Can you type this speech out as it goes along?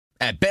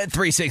At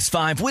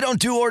Bet365, we don't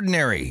do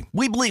ordinary.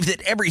 We believe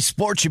that every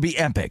sport should be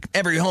epic.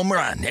 Every home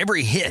run,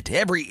 every hit,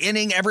 every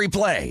inning, every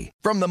play.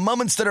 From the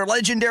moments that are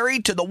legendary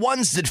to the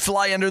ones that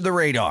fly under the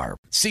radar.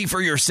 See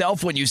for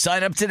yourself when you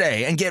sign up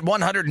today and get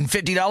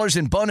 $150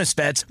 in bonus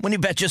bets when you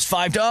bet just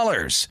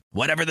 $5.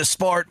 Whatever the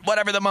sport,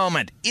 whatever the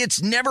moment,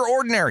 it's never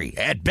ordinary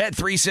at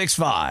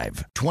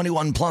Bet365.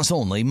 21 plus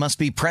only. Must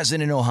be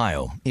present in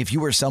Ohio. If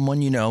you or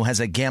someone you know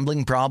has a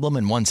gambling problem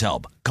and wants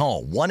help,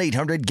 call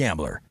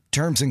 1-800-GAMBLER.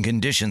 Terms and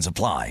conditions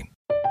apply.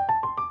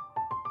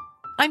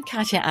 I'm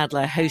Katya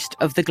Adler, host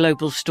of The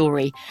Global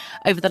Story.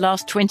 Over the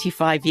last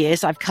 25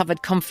 years, I've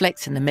covered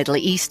conflicts in the Middle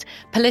East,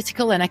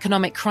 political and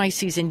economic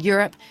crises in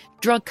Europe,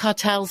 drug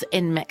cartels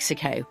in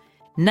Mexico.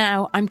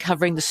 Now I'm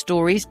covering the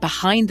stories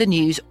behind the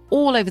news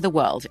all over the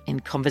world in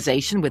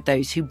conversation with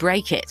those who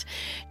break it.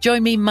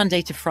 Join me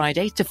Monday to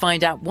Friday to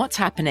find out what's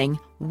happening,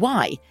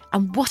 why,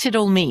 and what it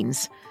all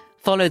means.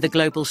 Follow The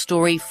Global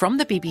Story from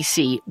the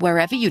BBC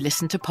wherever you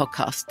listen to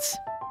podcasts.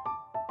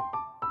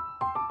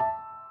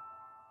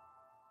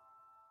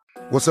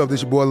 What's up,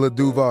 this your boy Lil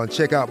Duval, and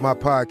check out my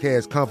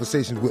podcast,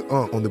 Conversations with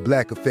Unc, on the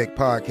Black Effect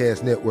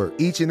Podcast Network.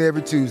 Each and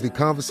every Tuesday,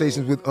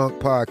 Conversations with Unc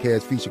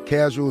podcast feature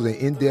casuals and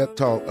in-depth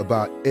talk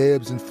about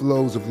ebbs and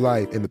flows of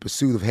life and the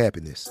pursuit of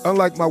happiness.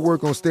 Unlike my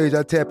work on stage,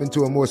 I tap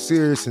into a more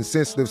serious and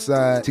sensitive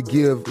side to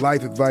give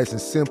life advice and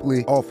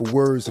simply offer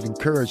words of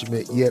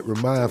encouragement, yet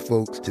remind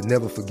folks to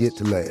never forget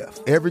to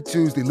laugh. Every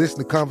Tuesday, listen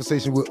to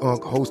Conversation with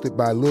Unc, hosted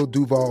by Lil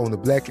Duval on the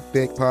Black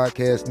Effect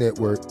Podcast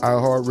Network,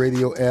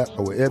 iHeartRadio app,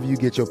 or wherever you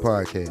get your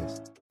podcasts.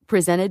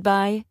 Presented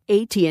by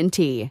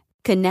AT&T.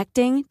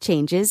 Connecting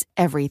changes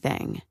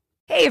everything.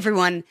 Hey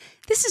everyone,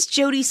 this is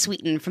Jodie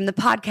Sweetin from the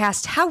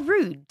podcast How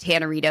Rude,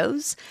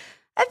 Tanneritos.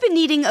 I've been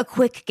needing a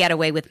quick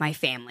getaway with my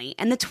family,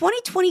 and the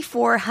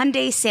 2024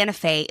 Hyundai Santa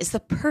Fe is the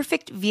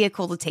perfect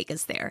vehicle to take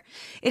us there.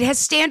 It has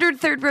standard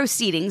third-row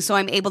seating, so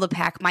I'm able to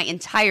pack my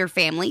entire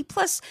family,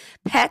 plus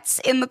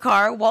pets, in the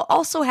car, while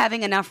also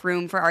having enough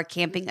room for our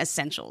camping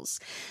essentials.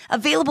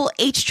 Available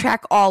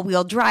H-Track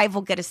all-wheel drive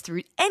will get us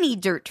through any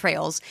dirt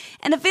trails,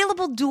 and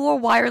available dual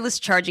wireless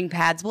charging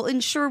pads will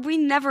ensure we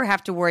never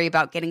have to worry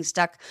about getting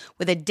stuck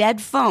with a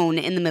dead phone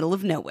in the middle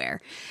of nowhere.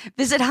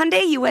 Visit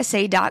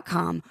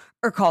HyundaiUSA.com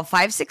or call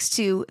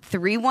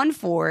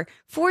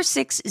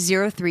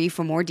 562-314-4603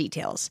 for more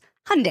details.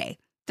 Hyundai,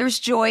 there's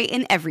joy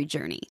in every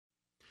journey.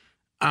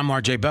 I'm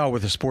RJ Bell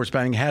with the sports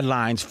betting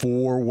headlines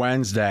for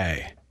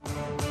Wednesday.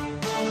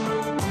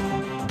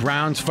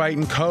 Browns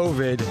fighting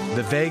COVID.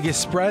 The Vegas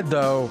spread,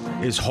 though,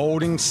 is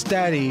holding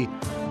steady.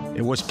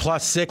 It was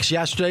 +6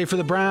 yesterday for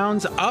the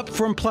Browns, up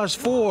from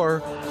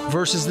 +4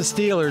 versus the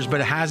Steelers,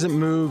 but it hasn't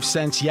moved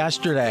since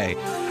yesterday.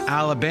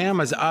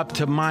 Alabama's up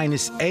to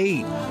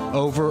 -8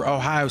 over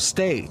Ohio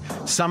State.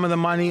 Some of the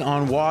money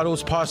on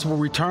Waddle's possible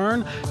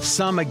return,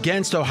 some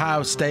against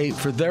Ohio State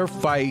for their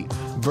fight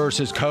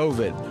versus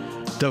COVID.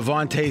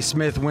 Devontae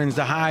Smith wins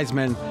the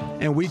Heisman,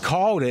 and we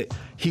called it.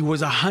 He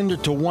was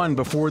 100-1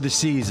 before the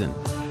season.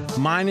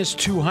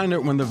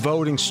 -200 when the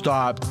voting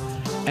stopped,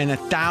 and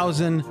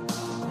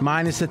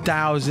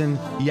 -1,000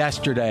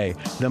 yesterday.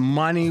 The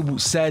money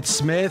said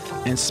Smith,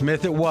 and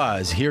Smith it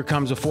was. Here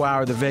comes a 4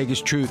 hour of the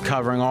Vegas Truth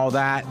covering all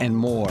that and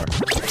more.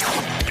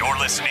 You're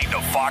listening to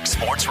Fox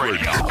Sports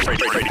Radio.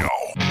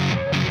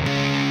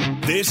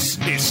 This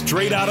is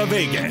Straight Out of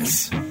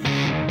Vegas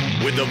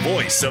with the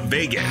voice of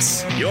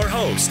Vegas, your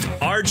host,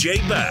 RJ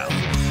Bell.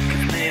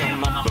 Give me a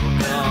number,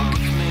 girl.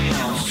 Give me a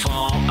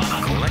phone.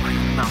 I collect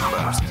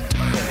numbers.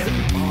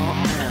 More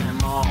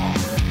and more.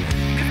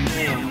 Give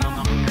me a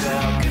number,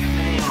 girl. Give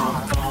me a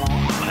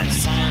phone. Like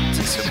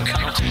scientists are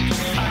counting.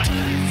 I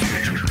tell the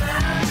future.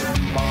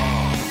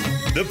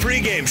 The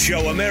pregame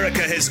show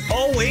America has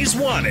always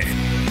wanted.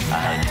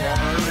 I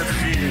tell the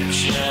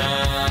future.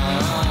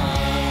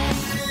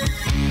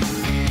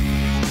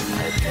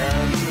 I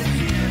tell the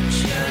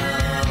future.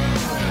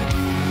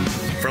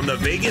 From the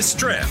Vegas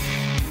Strip,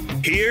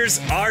 here's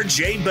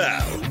RJ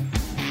Bell.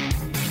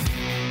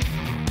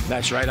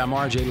 That's right, I'm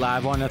RJ,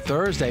 live on a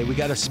Thursday. We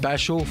got a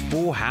special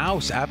Full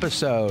House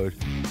episode,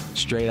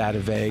 straight out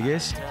of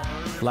Vegas,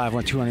 live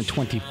on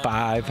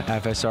 225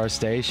 FSR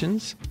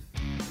stations,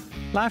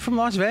 live from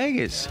Las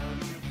Vegas.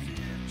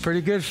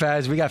 Pretty good,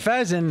 Fez. We got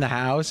Fez in the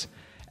house,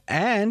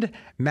 and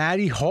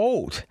Maddie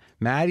Holt.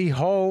 Maddie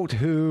Holt,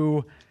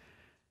 who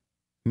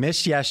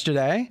missed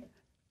yesterday,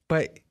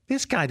 but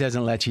this guy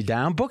doesn't let you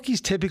down.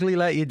 Bookies typically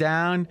let you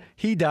down.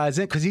 He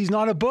doesn't, because he's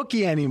not a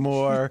bookie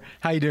anymore.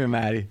 How you doing,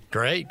 Maddie?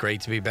 Great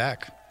to be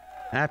back.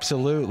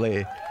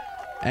 Absolutely.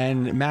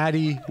 And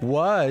Maddie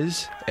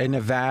was a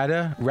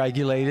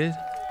Nevada-regulated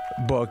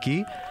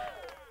bookie.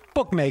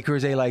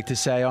 Bookmakers, they like to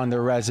say on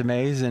their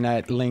resumes and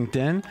at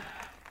LinkedIn.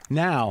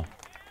 Now,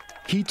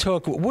 he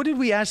took, what did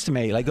we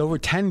estimate, like over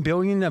 $10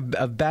 billion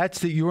of bets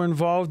that you were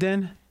involved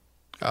in?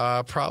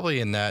 Probably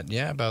in that,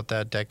 about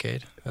that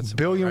decade. That's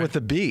billion right. With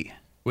a B.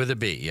 With a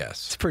B,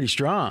 yes. It's pretty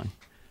strong.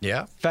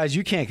 Yeah. Faz,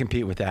 you can't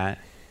compete with that.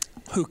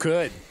 Who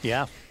could?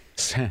 Yeah.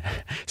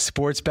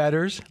 Sports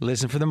bettors,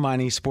 listen for the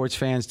money. Sports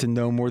fans to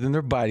know more than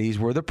their buddies.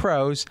 We're the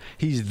pros.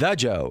 He's the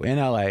Joe in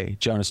L.A.,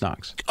 Jonas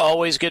Knox.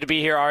 Always good to be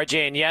here,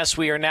 RJ. And yes,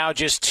 we are now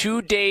just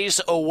 2 days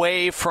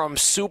away from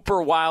Super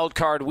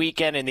Wildcard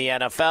Weekend in the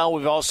NFL.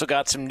 We've also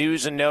got some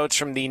news and notes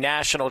from the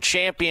National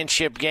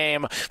Championship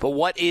game. But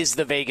what is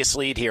the Vegas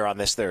lead here on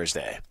this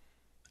Thursday?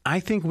 I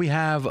think we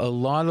have a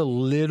lot of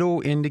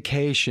little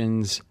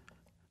indications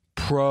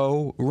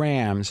pro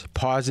Rams,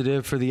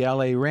 positive for the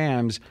L.A.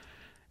 Rams.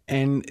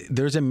 And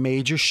there's a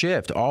major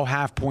shift. All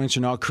half points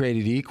are not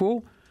created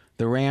equal.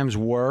 The Rams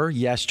were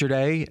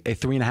yesterday a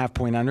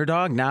 3.5-point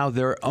underdog. Now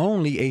they're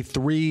only a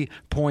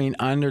 3-point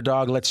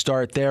underdog. Let's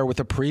start there with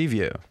a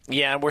preview.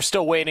 Yeah, and we're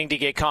still waiting to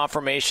get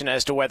confirmation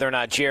as to whether or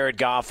not Jared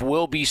Goff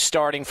will be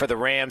starting for the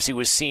Rams. He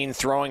was seen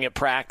throwing at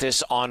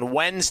practice on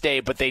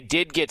Wednesday, but they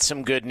did get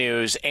some good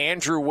news.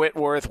 Andrew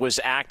Whitworth was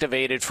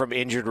activated from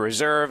injured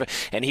reserve,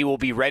 and he will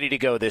be ready to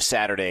go this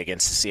Saturday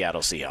against the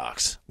Seattle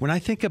Seahawks. When I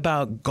think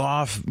about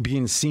Goff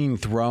being seen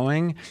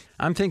throwing,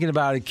 I'm thinking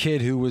about a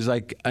kid who was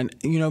like,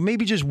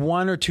 maybe just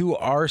one or two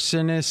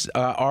arson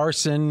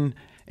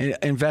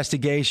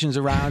investigations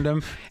around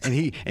him, and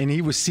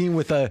he was seen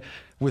with a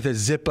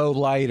Zippo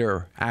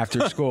lighter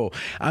after school.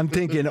 I'm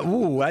thinking,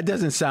 ooh, that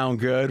doesn't sound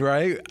good,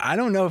 right? I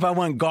don't know if I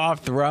want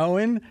Goff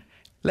throwing.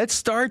 Let's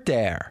start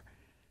there.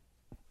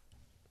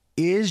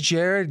 Is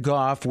Jared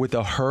Goff with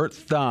a hurt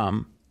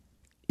thumb,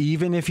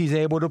 even if he's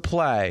able to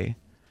play,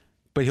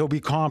 but he'll be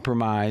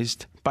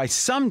compromised by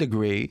some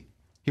degree?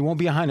 He won't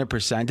be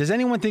 100%. Does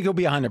anyone think he'll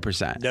be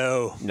 100%?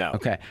 No.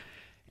 Okay.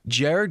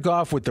 Jared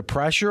Goff with the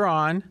pressure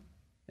on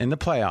in the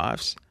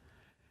playoffs.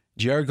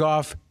 Jared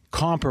Goff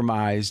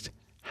compromised.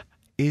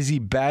 Is he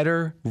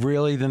better,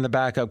 really, than the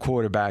backup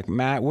quarterback?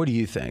 Matt, what do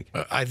you think?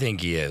 I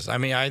think he is. I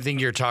mean, I think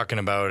you're talking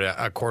about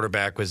a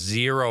quarterback with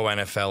zero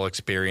NFL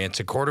experience,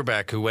 a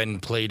quarterback who went and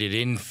played at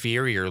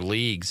inferior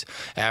leagues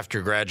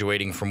after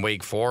graduating from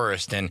Wake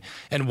Forest and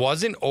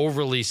wasn't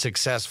overly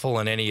successful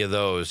in any of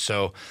those.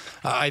 So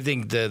I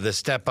think the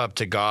step up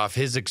to Goff,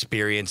 his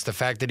experience, the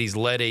fact that he's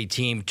led a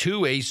team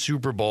to a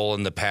Super Bowl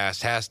in the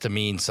past has to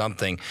mean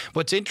something.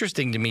 What's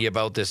interesting to me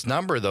about this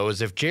number, though,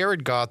 is if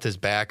Jared Goff is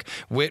back,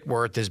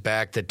 Whitworth is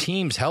back, the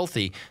team's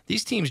healthy.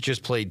 These teams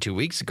just played 2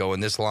 weeks ago,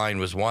 and this line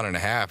was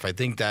 1.5. I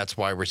think that's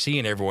why we're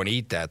seeing everyone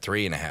eat that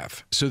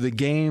 3.5. So the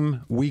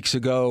game weeks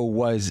ago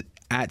was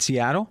at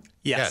Seattle?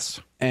 Yes.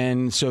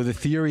 And so the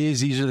theory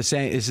is these are the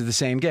same. This is the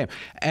same game.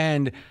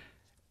 And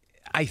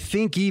I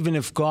think even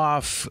if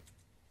Goff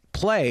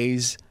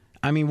plays,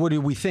 I mean, what do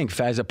we think?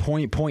 As a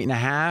point and a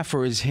half,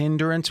 or his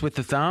hindrance with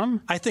the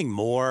thumb? I think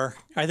more.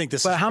 I think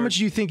this. But how much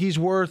do you think he's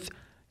worth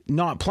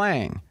not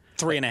playing?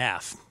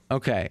 3.5.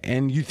 Okay,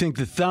 and you think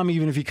the thumb,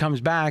 even if he comes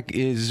back,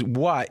 is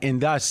what?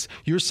 And thus,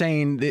 you're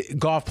saying that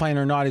Goff playing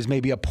or not is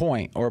maybe a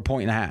point or a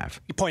 1.5?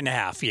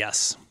 1.5,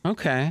 yes.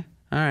 Okay,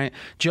 all right.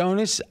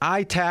 Jonas,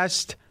 eye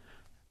test,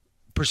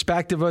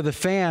 perspective of the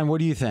fan, what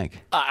do you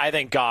think? I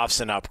think Goff's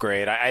an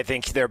upgrade. I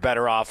think they're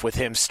better off with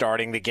him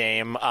starting the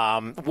game.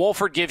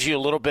 Wolford gives you a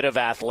little bit of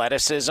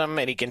athleticism,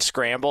 and he can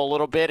scramble a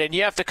little bit, and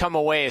you have to come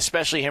away,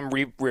 especially him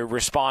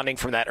responding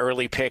from that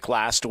early pick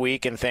last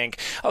week, and think,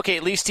 okay,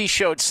 at least he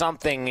showed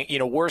something.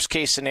 Worst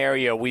case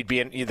scenario,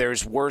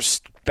 there's worse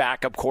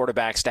backup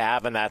quarterbacks to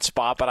have in that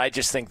spot, but I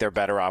just think they're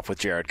better off with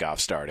Jared Goff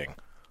starting.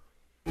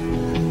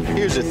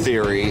 Here's a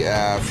theory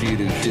for you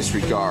to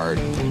disregard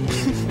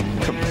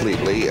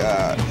completely.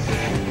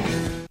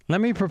 Let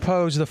me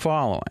propose the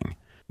following.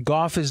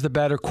 Goff is the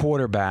better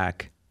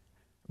quarterback,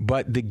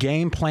 but the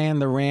game plan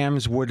the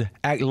Rams would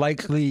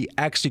likely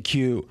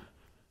execute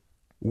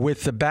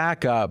with the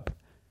backup,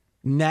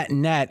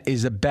 net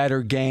is a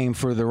better game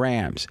for the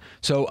Rams.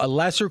 So a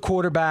lesser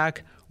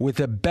quarterback with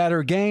a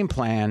better game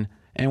plan,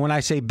 and when I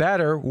say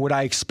better, what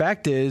I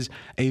expect is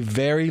a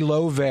very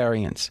low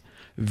variance,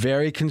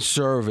 very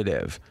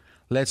conservative.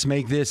 Let's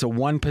make this a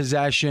one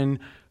possession.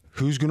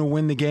 Who's going to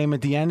win the game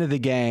at the end of the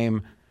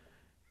game?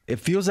 It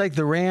feels like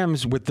the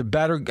Rams with the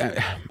better,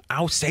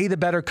 I'll say the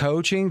better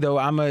coaching, though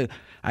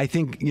I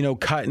think,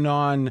 cutting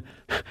on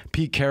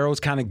Pete Carroll's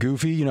kind of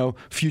goofy,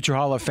 future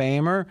Hall of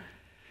Famer.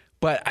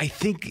 But I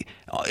think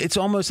it's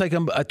almost like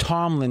a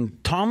Tomlin.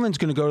 Tomlin's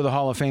going to go to the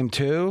Hall of Fame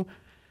too,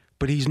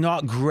 but he's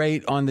not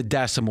great on the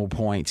decimal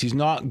points. He's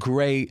not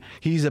great.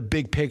 He's a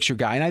big picture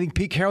guy. And I think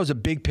Pete Carroll's a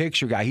big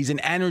picture guy. He's an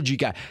energy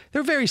guy.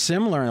 They're very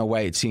similar in a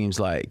way, it seems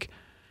like,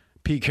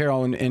 Pete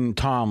Carroll and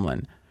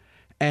Tomlin.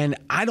 And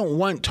I don't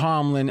want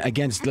Tomlin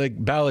against like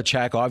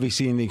Belichick,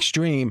 obviously in the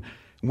extreme,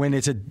 when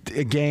it's a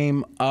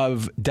game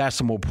of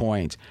decimal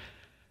points.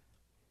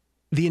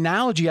 The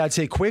analogy I'd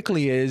say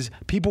quickly is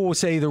people will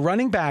say the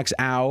running back's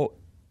out,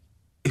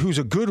 who's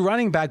a good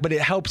running back, but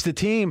it helps the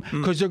team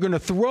because they're going to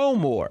throw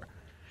more.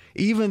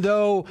 Even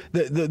though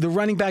the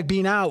running back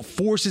being out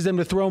forces them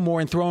to throw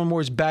more, and throwing more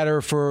is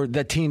better for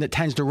the team that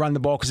tends to run the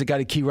ball because they got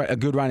a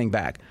good running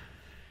back.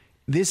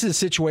 This is a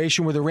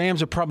situation where the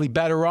Rams are probably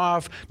better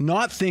off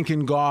not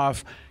thinking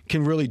Goff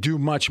can really do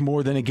much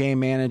more than a game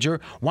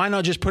manager. Why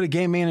not just put a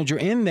game manager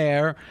in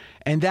there,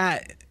 and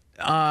that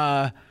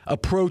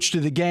approach to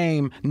the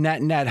game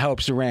net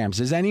helps the Rams.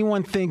 Does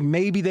anyone think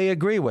maybe they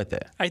agree with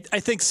it? I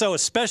think so,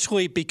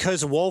 especially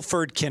because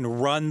Wolford can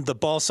run the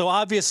ball. So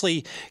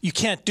obviously you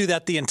can't do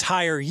that the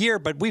entire year,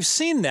 but we've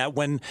seen that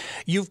when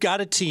you've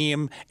got a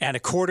team and a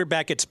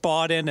quarterback gets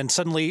bought in and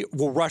suddenly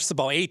will rush the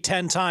ball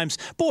 8-10 times.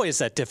 Boy, is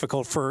that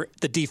difficult for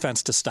the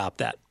defense to stop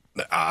that.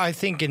 I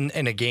think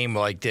in a game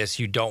like this,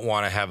 you don't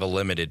want to have a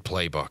limited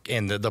playbook.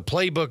 And the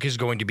playbook is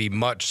going to be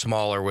much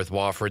smaller with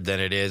Wofford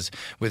than it is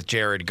with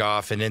Jared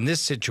Goff. And in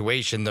this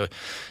situation,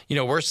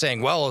 we're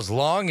saying, well, as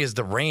long as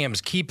the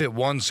Rams keep it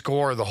one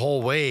score the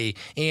whole way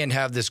and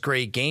have this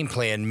great game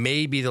plan,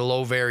 maybe the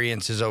low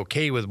variance is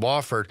okay with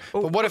Wofford.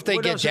 But what if they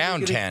get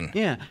down 10?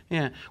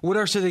 Yeah. What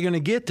else are they going to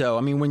get, though?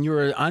 I mean, when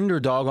you're an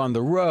underdog on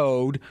the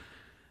road,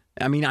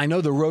 I mean, I know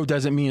the road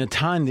doesn't mean a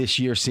ton this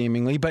year,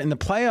 seemingly, but in the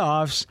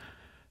playoffs,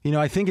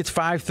 I think it's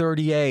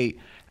 538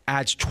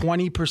 adds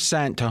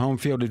 20% to home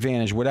field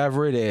advantage,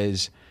 whatever it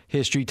is.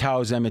 History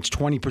tells them it's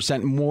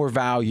 20% more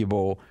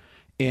valuable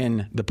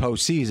in the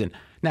postseason.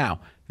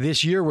 Now,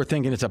 this year we're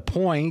thinking it's a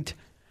point,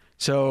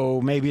 so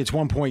maybe it's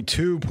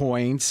 1.2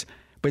 points,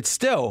 but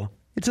still,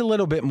 it's a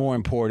little bit more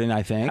important,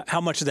 I think.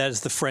 How much of that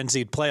is the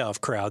frenzied playoff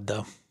crowd,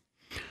 though?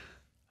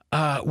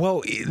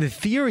 Well, the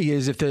theory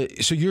is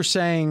so you're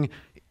saying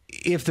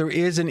if there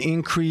is an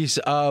increase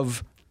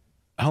of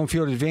home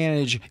field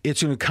advantage,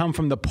 it's going to come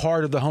from the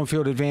part of the home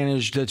field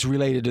advantage that's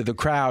related to the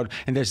crowd,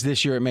 and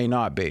this year it may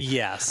not be.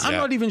 Yes. I'm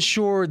not even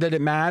sure that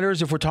it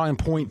matters if we're talking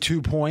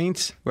 0.2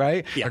 points,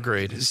 right? Yeah.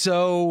 Agreed.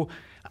 So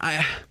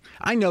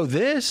I know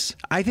this.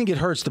 I think it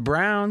hurts the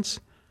Browns.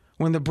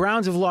 When the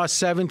Browns have lost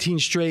 17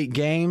 straight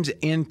games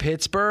in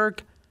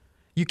Pittsburgh,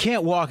 you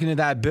can't walk into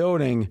that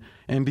building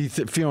and be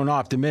feeling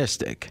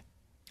optimistic.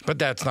 But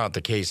that's not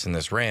the case in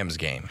this Rams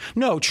game.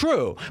 No,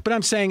 true. But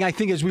I'm saying I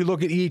think as we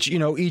look at each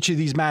of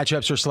these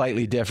matchups are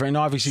slightly different. And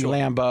obviously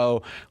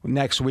Lambeau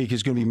next week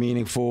is going to be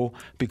meaningful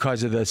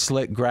because of the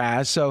slick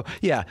grass. So,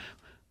 yeah,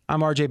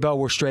 I'm RJ Bell.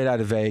 We're straight out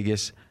of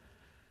Vegas.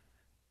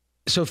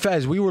 So,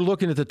 Fez, we were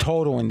looking at the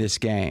total in this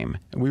game.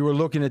 We were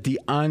looking at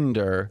the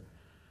under.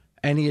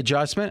 Any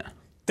adjustment?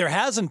 There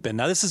hasn't been.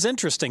 Now, this is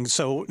interesting.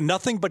 So,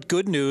 nothing but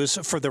good news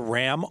for the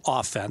Ram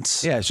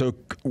offense. Yeah, so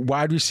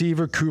wide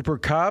receiver Cooper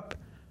Kupp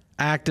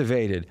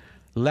activated.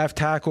 Left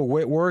tackle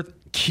Whitworth,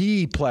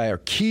 key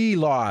player, key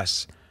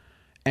loss.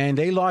 And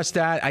they lost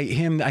that, I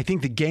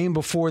think the game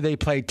before they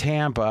played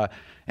Tampa.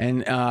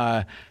 And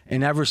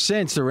ever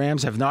since, the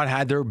Rams have not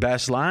had their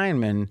best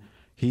lineman.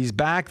 He's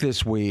back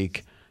this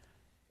week.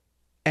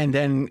 And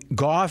then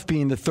Goff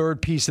being the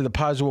third piece of the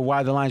puzzle,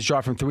 why the lines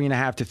dropped from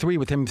 3.5 to 3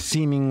 with him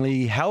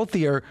seemingly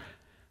healthier.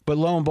 But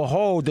lo and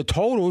behold, the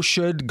total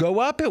should go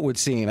up, it would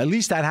seem, at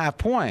least that half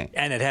point.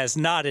 And it has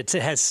not. It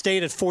has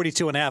stayed at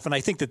 42.5. And I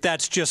think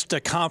that's just a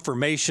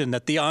confirmation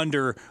that the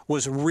under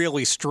was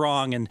really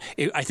strong. And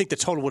I think the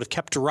total would have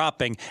kept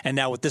dropping. And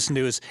now with this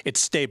news, it's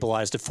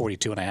stabilized at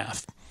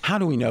 42.5. How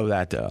do we know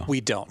that, though?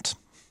 We don't.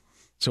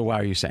 So why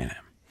are you saying that?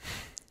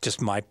 Just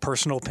my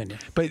personal opinion.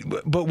 But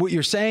what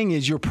you're saying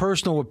is your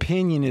personal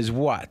opinion is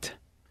what?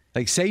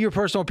 Like, say your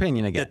personal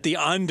opinion again. That the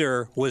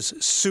under was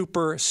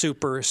super,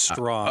 super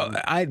strong.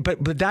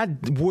 But that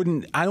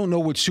wouldn't. I don't know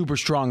what super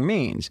strong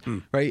means,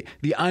 right?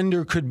 The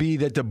under could be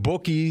that the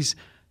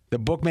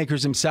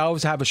bookmakers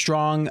themselves have a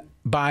strong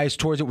bias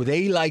towards it, where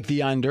they like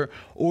the under,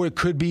 or it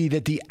could be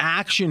that the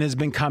action has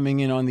been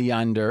coming in on the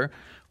under.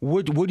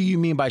 What do you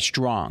mean by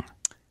strong?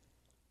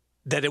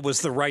 That it was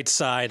the right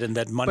side and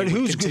that money. But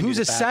who's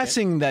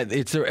assessing that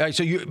it's the right?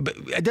 So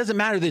it doesn't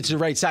matter that it's the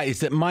right side. It's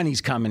that money's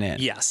coming in.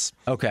 Yes.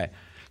 Okay.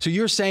 So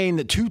you're saying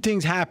that two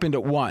things happened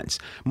at once.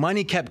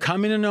 Money kept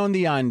coming in on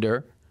the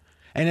under,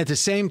 and at the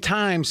same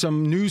time,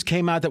 some news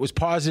came out that was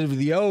positive of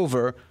the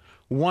over.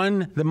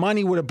 One, the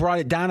money would have brought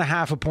it down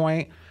 0.5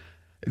 point.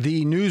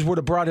 The news would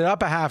have brought it up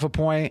 0.5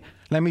 point.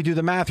 Let me do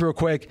the math real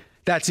quick.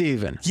 That's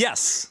even.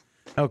 Yes.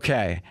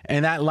 Okay.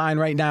 And that line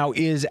right now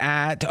is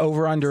at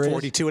over-under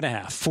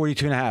 42.5.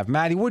 42.5.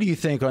 Maddie, what do you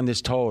think on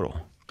this total?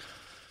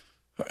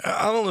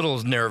 I'm a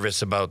little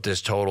nervous about this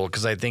total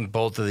because I think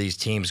both of these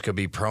teams could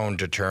be prone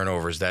to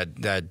turnovers.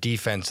 That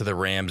defense of the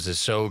Rams is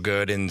so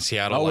good in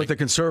Seattle. With the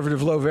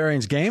conservative low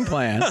variance game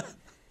plan.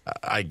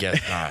 I guess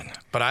not.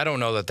 But I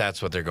don't know that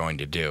that's what they're going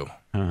to do.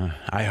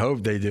 I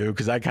hope they do,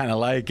 because I kind of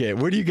like it.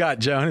 What do you got,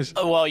 Jonas?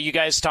 Well, you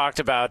guys talked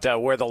about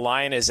where the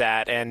line is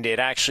at, and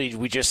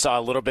we just saw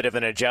a little bit of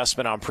an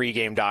adjustment on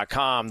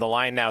pregame.com. The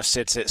line now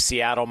sits at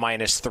Seattle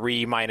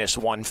 -3,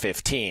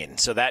 -115.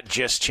 So that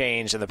just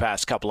changed in the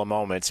past couple of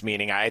moments,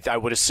 meaning I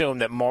would assume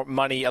that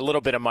a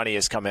little bit of money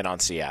has come in on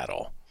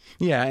Seattle.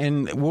 Yeah,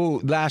 and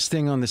last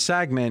thing on the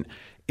segment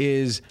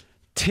is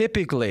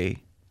typically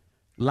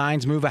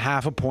lines move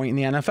 0.5 point in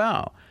the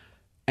NFL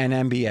and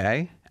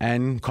NBA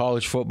and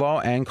college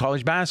football and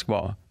college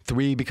basketball.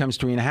 3 becomes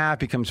 3.5,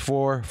 becomes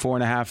 4,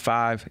 4.5,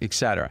 5,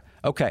 etc.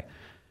 Okay.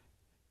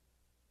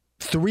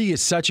 3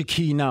 is such a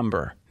key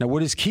number. Now,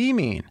 what does key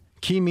mean?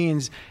 Key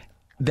means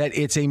that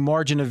it's a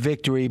margin of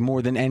victory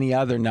more than any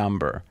other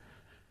number.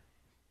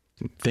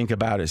 Think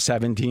about it,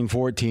 17,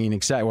 14,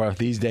 etc. Well,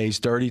 these days,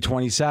 30,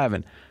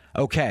 27.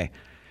 Okay.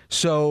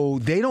 So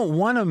they don't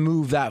want to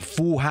move that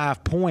full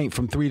half point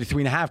from 3 to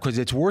 3.5 because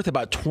it's worth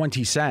about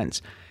 20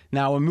 cents.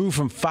 Now, a move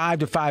from 5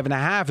 to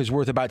 5.5 is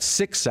worth about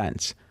 6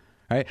 cents.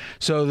 Right?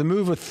 So the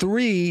move of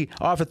 3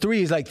 off of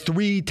 3 is like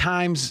 3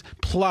 times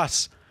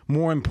plus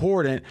more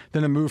important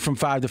than a move from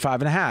 5 to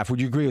 5.5. Would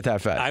you agree with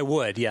that, Fed? I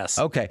would, yes.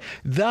 Okay.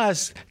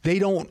 Thus, they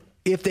don't,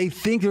 if they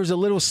think there's a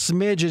little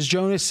smidge, as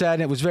Jonas said,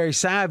 and it was very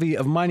savvy,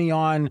 of money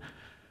on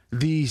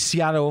the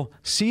Seattle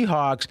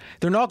Seahawks,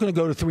 they're not going to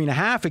go to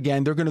 3.5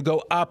 again. They're going to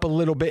go up a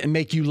little bit and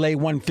make you lay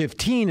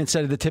 115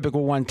 instead of the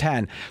typical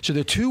 110. So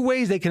there are 2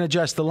 ways they can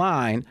adjust the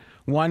line.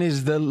 One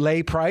is the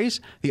lay price.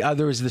 The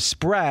other is the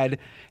spread.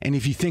 And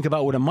if you think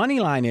about what a money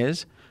line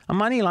is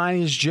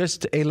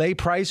just a lay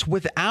price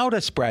without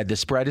a spread. The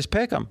spread is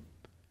pick 'em.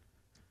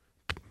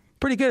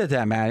 Pretty good at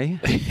that, Matty.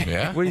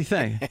 Yeah. What do you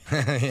think?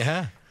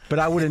 Yeah. But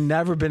I would have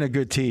never been a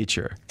good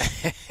teacher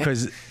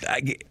because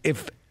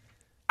if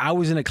I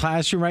was in a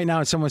classroom right now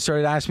and someone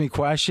started asking me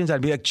questions,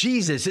 I'd be like,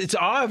 Jesus, it's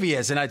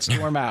obvious, and I'd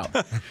storm out.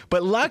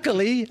 But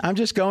luckily, I'm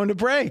just going to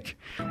break.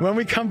 When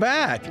we come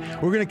back,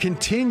 we're going to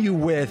continue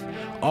with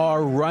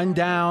our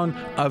rundown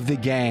of the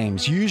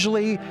games.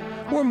 Usually,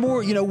 we're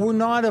more, we're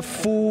not a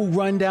full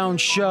rundown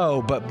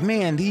show, but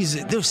man,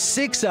 there's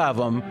 6 of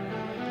them.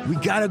 We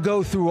got to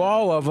go through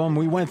all of them.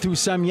 We went through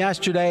some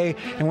yesterday.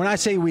 And when I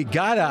say we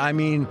got to, I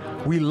mean,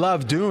 we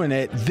love doing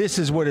it. This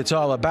is what it's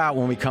all about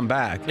when we come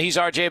back. He's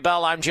RJ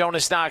Bell. I'm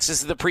Jonas Knox.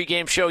 This is the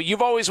pregame show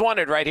you've always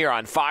wanted right here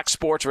on Fox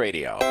Sports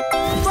Radio.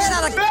 Straight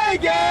out of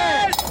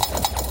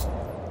Vegas!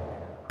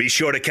 Be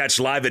sure to catch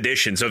live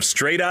editions of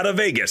Straight Out of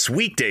Vegas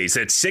weekdays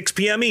at 6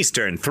 p.m.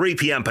 Eastern, 3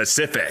 p.m.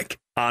 Pacific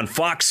on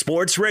Fox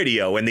Sports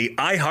Radio and the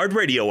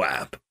iHeartRadio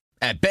app.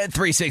 At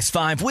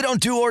Bet365, we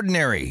don't do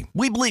ordinary.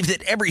 We believe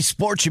that every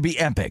sport should be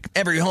epic.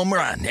 Every home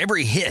run,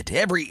 every hit,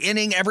 every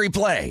inning, every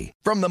play.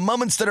 From the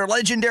moments that are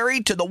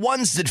legendary to the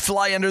ones that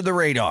fly under the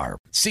radar.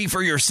 See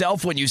for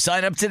yourself when you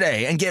sign up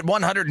today and get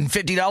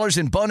 $150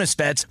 in bonus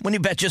bets when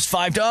you bet just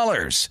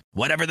 $5.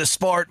 Whatever the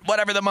sport,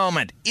 whatever the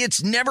moment,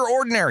 it's never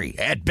ordinary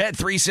at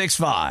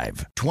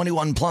Bet365.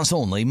 21 plus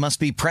only. Must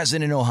be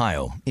present in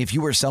Ohio. If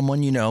you or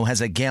someone you know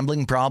has a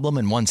gambling problem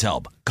and wants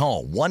help,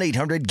 call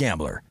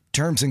 1-800-GAMBLER.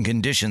 Terms and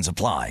conditions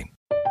apply.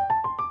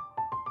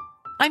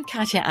 I'm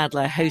Katya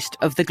Adler, host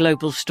of The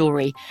Global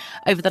Story.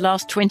 Over the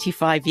last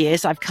 25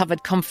 years, I've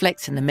covered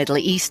conflicts in the Middle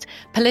East,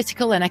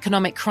 political and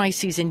economic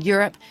crises in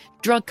Europe,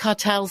 drug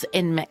cartels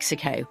in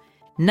Mexico.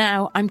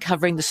 Now I'm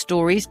covering the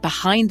stories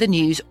behind the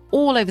news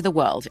all over the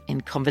world in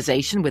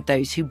conversation with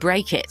those who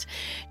break it.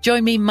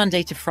 Join me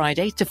Monday to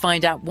Friday to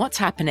find out what's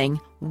happening,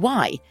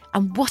 why,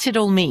 and what it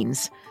all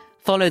means.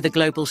 Follow The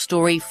Global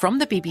Story from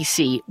the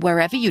BBC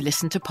wherever you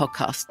listen to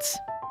podcasts.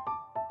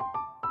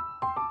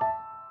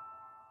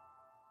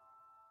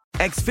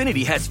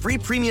 Xfinity has free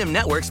premium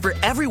networks for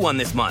everyone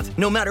this month,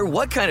 no matter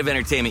what kind of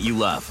entertainment you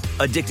love.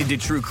 Addicted to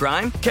true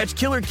crime? Catch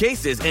killer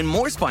cases and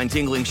more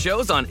spine-tingling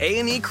shows on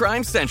A&E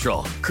Crime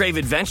Central. Crave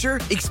adventure?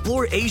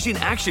 Explore Asian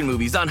action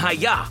movies on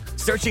Hi-Ya.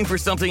 Searching for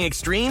something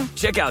extreme?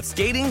 Check out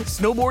skating,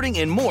 snowboarding,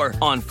 and more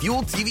on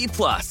Fuel TV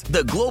Plus,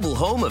 the global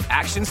home of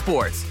action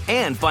sports.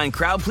 And find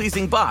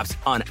crowd-pleasing bops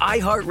on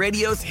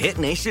iHeartRadio's Hit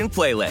Nation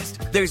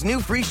playlist. There's new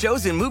free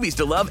shows and movies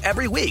to love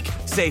every week.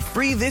 Say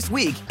free this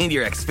week in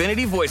your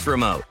Xfinity voice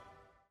remote.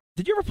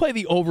 Did you ever play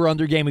the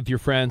over-under game with your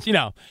friends?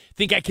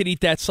 Think I could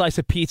eat that slice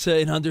of pizza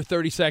in under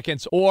 30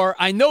 seconds? Or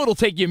I know it'll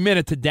take you a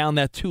minute to down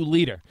that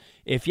 2-liter.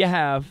 If you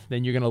have,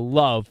 then you're going to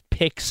love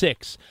Pick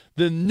 6,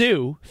 the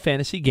new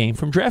fantasy game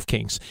from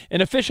DraftKings,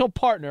 an official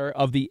partner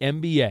of the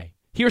NBA.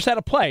 Here's how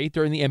to play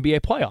during the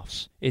NBA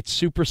playoffs. It's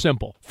super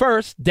simple.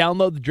 First,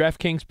 download the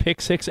DraftKings Pick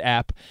 6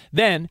 app.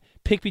 Then,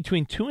 pick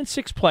between 2 and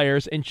 6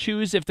 players and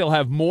choose if they'll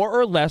have more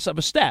or less of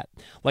a stat,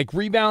 like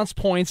rebounds,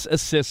 points,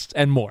 assists,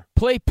 and more.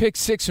 Play Pick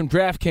 6 from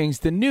DraftKings,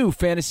 the new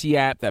fantasy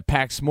app that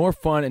packs more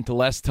fun into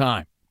less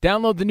time.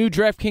 Download the new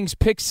DraftKings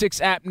Pick 6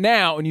 app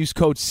now and use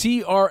code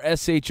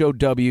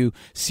CRSHOW,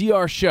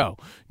 CRSHOW.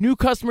 New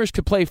customers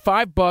could play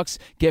 $5,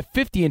 get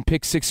 50 in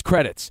Pick 6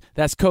 credits.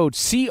 That's code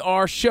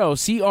CRSHOW,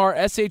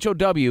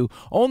 CRSHOW,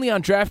 only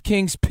on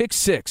DraftKings Pick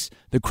 6.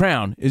 The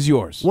crown is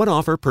yours. One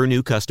offer per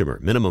new customer.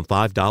 Minimum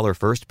 $5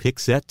 first pick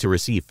set to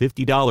receive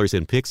 $50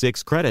 in Pick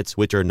 6 credits,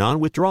 which are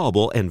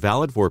non-withdrawable and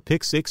valid for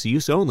Pick 6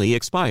 use only.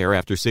 Expire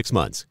after 6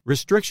 months.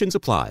 Restrictions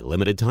apply.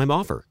 Limited time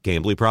offer.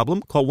 Gambling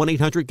problem? Call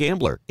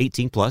 1-800-GAMBLER.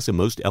 18 plus in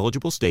most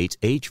eligible states.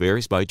 Age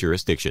varies by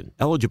jurisdiction.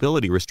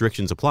 Eligibility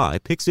restrictions apply.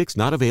 Pick 6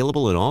 not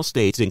available in all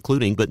states,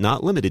 including but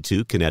not limited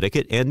to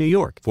Connecticut and New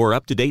York. For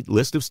up-to-date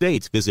list of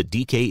states, visit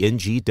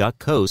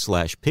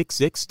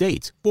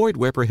dkng.co/pick6states. Void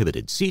where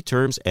prohibited. See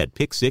terms at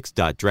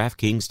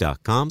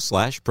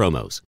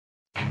pick6.draftkings.com/promos.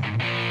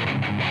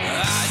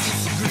 I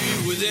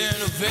disagree with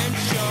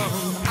intervention.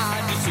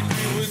 I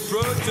disagree with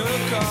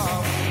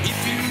protocol.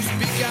 If you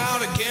speak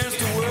out against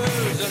the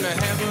words of the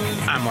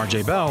heavens. I'm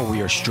RJ Bell.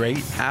 We are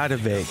straight out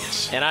of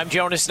Vegas. And I'm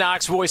Jonas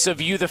Knox, voice of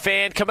You, the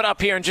Fan. Coming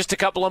up here in just a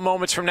couple of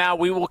moments from now,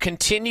 we will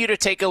continue to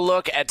take a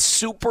look at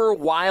Super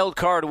Wild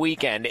Card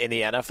Weekend in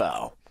the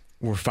NFL.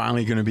 we're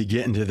finally going to be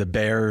getting to the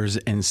Bears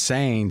and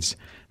Saints.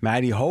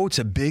 Matty Holt's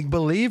a big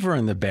believer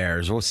in the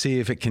Bears. We'll see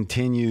if it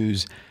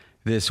continues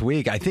this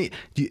week. I think,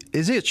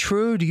 is it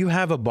true? Do you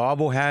have a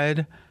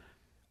bobblehead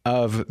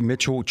of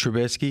Mitchell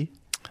Trubisky?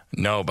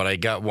 No, but I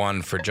got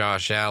one for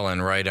Josh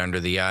Allen right under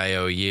the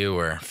IOU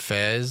or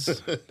Fez,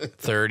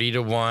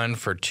 30-1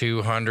 for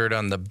 200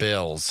 on the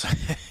Bills.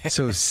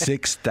 So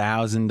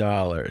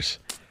 $6,000.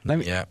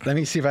 Let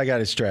me see if I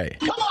got it straight.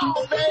 Come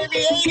on,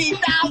 baby,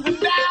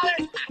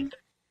 $80,000.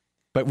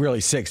 But really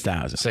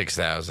 $6,000.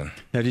 $6,000.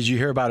 Now, did you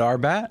hear about our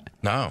bet?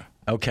 No.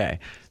 Okay.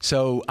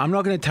 So I'm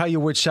not going to tell you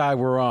which side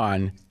we're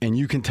on, and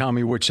you can tell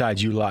me which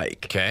side you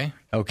like. Okay.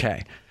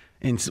 Okay.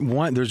 And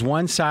there's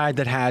one side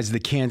that has the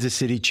Kansas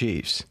City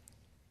Chiefs.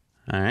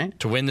 All right.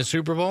 To win the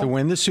Super Bowl? To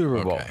win the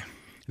Super Bowl. Okay.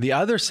 The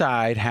other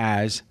side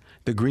has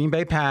the Green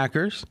Bay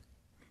Packers,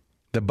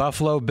 the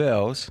Buffalo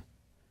Bills,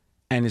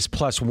 and is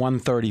plus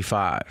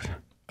 135.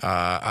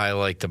 I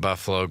like the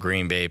Buffalo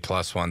Green Bay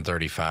plus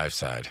 135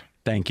 side.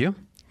 Thank you.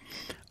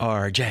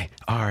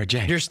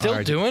 RJ. You're still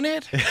RJ. doing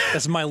it?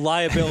 As my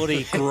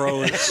liability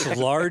grows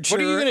larger.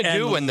 What are you going to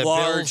do when the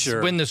larger.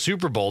 Bills win the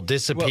Super Bowl?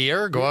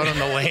 Disappear? Go out on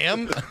the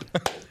lam?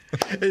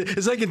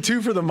 It's like in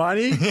Two for the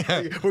Money.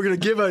 We're going to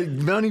give a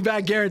money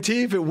back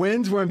guarantee. If it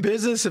wins, we're in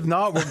business. If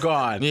not, we're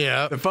gone.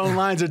 Yeah. The phone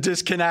lines are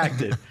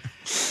disconnected.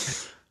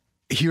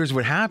 Here's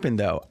what happened,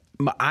 though.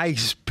 I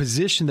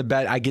positioned the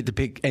bet I get to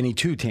pick any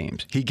two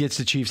teams. He gets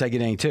the Chiefs, I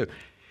get any two.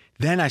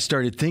 Then I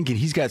started thinking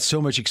he's got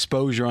so much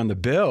exposure on the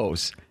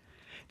Bills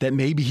that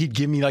maybe he'd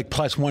give me like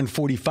plus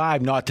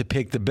 145 not to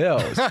pick the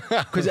Bills.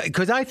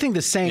 Because I think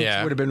the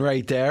Saints would have been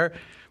right there.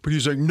 But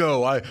he's like,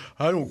 no, I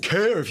don't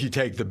care if you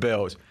take the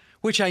Bills.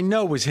 Which I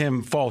know was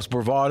him false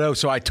bravado,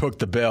 so I took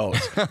the Bills.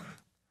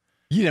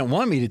 You didn't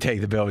want me to take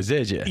the Bills,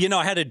 did you? You know,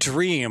 I had a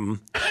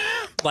dream.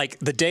 Like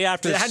the day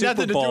after the Super Bowl. It had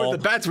nothing to do with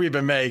the bets we've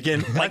been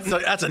making. Like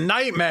that's a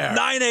nightmare.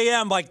 9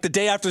 a.m. like the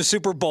day after the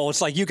Super Bowl.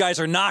 It's like you guys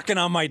are knocking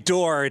on my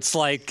door. It's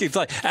like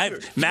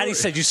Maddie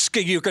said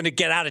you're going to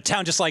get out of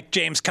town just like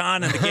James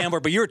Conn and the Gambler,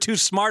 but you were too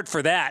smart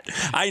for that.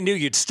 I knew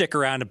you'd stick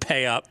around and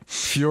pay up.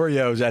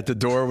 Furio's at the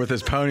door with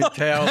his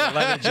ponytail, and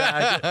leather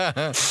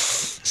jacket.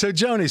 So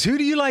Jonas, who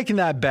do you like in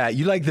that bet?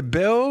 You like the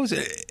Bills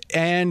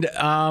and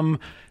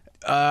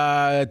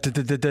Green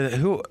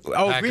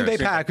Bay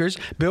Packers,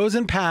 Bills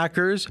and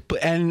Packers,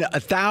 and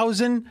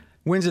 1,000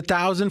 wins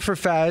 1,000 for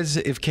Fez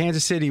if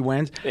Kansas City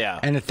wins,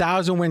 and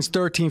 1,000 wins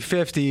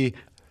 1,350,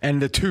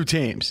 and the two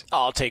teams.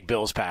 I'll take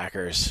Bills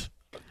Packers.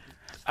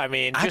 I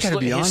mean, I just gotta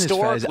be honest,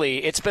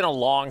 historically, it's been a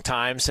long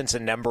time since a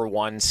number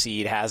one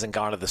seed hasn't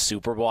gone to the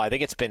Super Bowl. I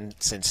think it's been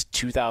since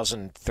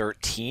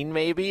 2013,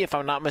 maybe, if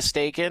I'm not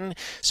mistaken.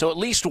 So at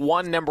least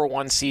one number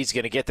one seed's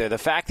going to get there. The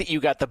fact that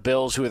you got the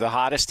Bills, who are the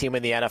hottest team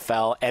in the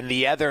NFL, and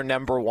the other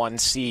number one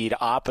seed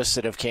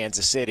opposite of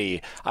Kansas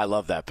City, I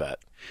love that bet.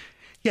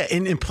 Yeah,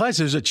 and plus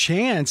there's a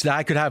chance that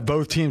I could have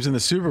both teams in the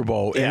Super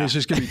Bowl, and it's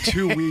just going to be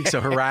 2 weeks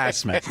of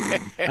harassment.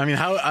 I mean,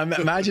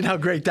 imagine how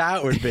great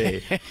that would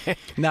be.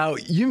 Now,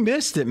 you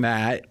missed it,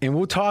 Matt, and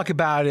we'll talk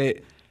about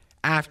it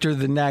after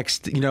the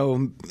next,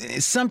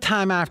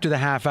 sometime after the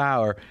half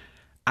hour.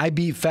 I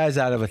beat Fez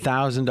out of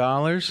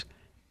 $1,000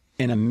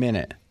 in a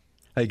minute.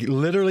 Like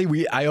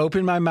literally, I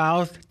opened my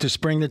mouth to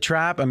spring the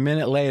trap. A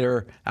minute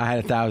later, I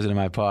had $1,000 in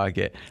my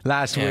pocket.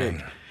 Last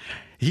week,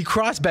 he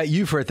cross bet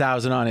you for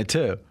 $1,000 on it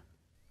too.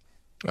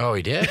 Oh,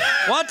 he did?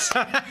 What?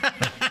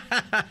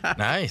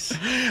 Nice.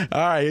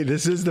 All right.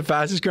 This is the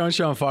fastest growing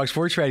show on Fox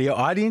Sports Radio.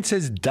 Audience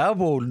has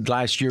doubled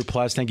last year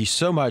plus. Thank you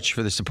so much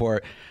for the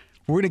support.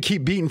 We're going to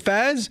keep beating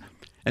Fez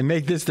and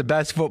make this the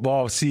best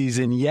football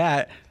season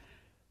yet.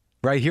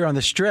 Right here on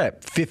the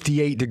Strip,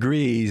 58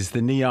 degrees.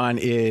 The neon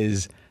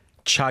is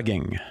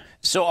chugging.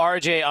 So,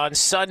 RJ, on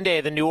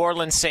Sunday, the New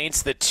Orleans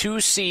Saints, the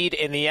 2 seed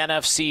in the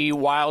NFC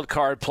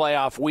wildcard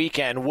playoff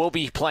weekend, will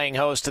be playing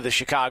host to the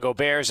Chicago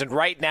Bears. And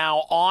right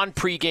now on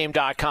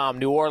pregame.com,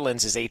 New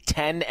Orleans is a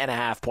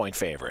 10.5-point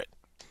favorite.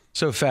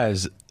 So,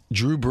 Fez,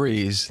 Drew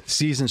Brees,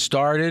 season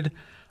started.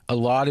 A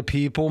lot of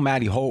people,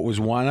 Matty Holt was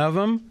one of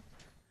them.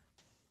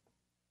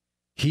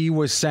 He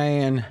was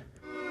saying,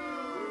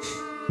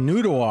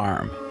 noodle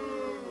arm.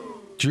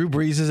 Drew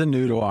Brees is a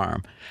noodle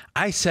arm.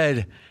 I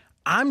said,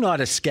 I'm not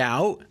a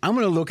scout. I'm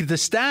going to look at the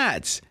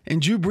stats.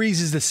 And Drew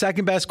Brees is the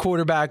second best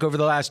quarterback over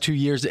the last 2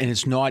 years, and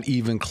it's not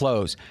even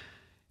close.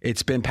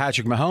 It's been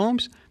Patrick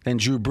Mahomes, then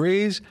Drew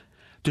Brees.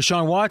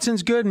 Deshaun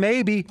Watson's good,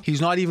 maybe. He's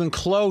not even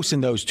close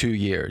in those 2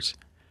 years.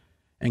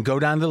 And go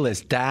down the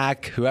list.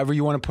 Dak, whoever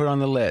you want to put on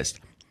the list.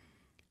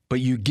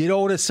 But you get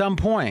old at some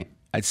point.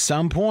 At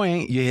some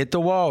point, you hit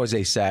the wall, as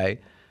they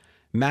say.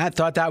 Matt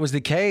thought that was the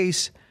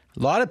case.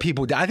 A lot of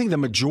people, I think the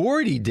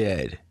majority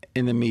did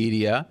in the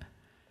media.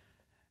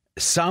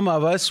 Some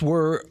of us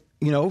were,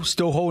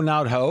 still holding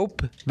out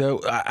hope.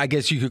 Though I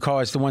guess you could call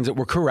us the ones that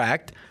were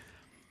correct.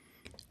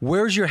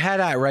 Where's your head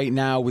at right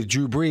now with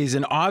Drew Brees?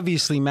 And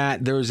obviously,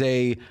 Matt, there's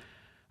a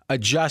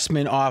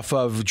adjustment off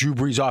of Drew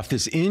Brees off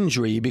this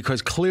injury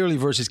because clearly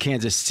versus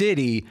Kansas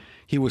City,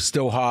 he was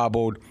still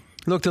hobbled,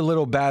 looked a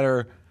little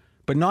better,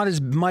 but not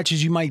as much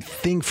as you might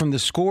think from the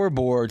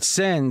scoreboard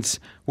since.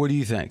 What do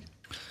you think?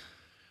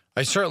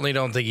 I certainly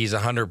don't think he's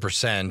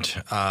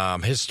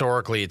 100%.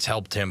 Historically, it's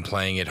helped him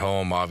playing at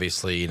home.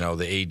 Obviously,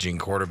 the aging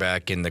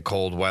quarterback in the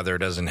cold weather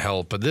doesn't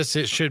help. But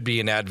it should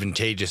be an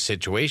advantageous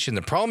situation.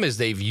 The problem is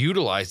they've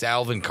utilized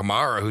Alvin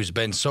Kamara, who's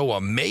been so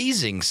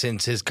amazing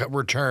since his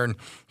return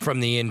from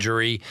the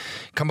injury.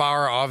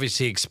 Kamara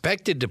obviously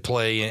expected to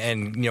play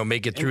and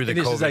make it through the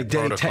COVID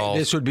protocols.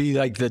 This would be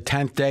like the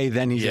 10th day,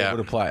 then he's able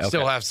to play. Okay.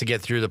 Still has to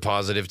get through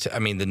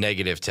the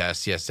negative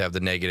test. He has to have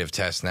the negative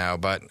test now.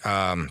 But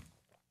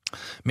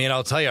man,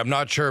 I'll tell you, I'm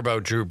not sure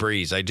about Drew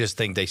Brees. I just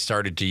think they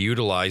started to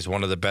utilize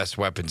one of the best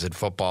weapons in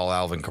football,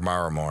 Alvin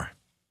Kamara, more.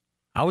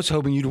 I was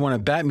hoping you'd want to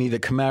bet me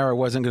that Kamara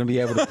wasn't going to be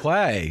able to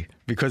play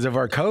because of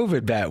our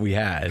COVID bet we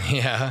had.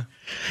 Yeah.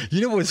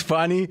 You know what was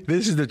funny?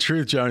 This is the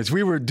truth, Jonas.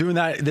 We were doing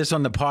this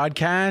on the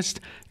podcast,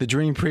 the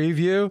Dream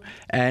Preview,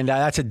 and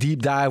that's a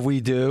deep dive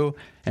we do,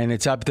 and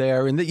it's up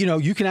there. And,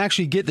 you can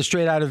actually get the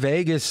Straight Out of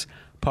Vegas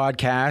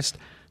podcast.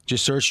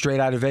 Just search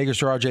Straight Out of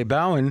Vegas or RJ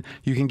Bell, and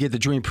you can get the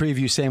Dream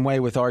Preview same way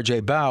with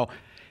RJ Bell.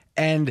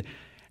 And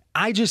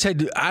I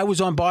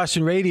was on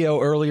Boston radio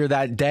earlier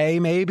that day,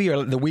 maybe,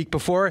 or the week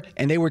before,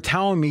 and they were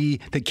telling me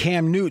that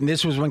Cam Newton,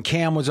 this was when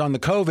Cam was on the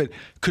COVID,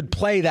 could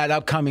play that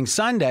upcoming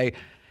Sunday.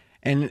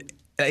 And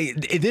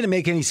it didn't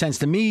make any sense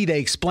to me. They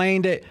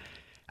explained it.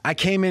 I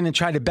came in and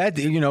tried to bet,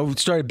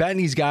 started betting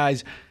these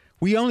guys.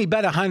 We only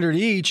bet 100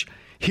 each.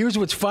 Here's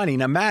what's funny.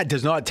 Now, Matt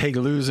does not take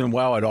losing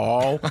well at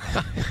all.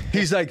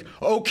 He's like,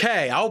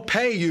 okay, I'll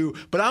pay you,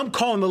 but I'm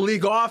calling the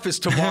league office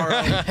tomorrow,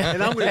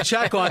 and I'm going to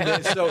check on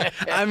this. So,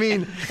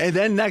 and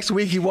then next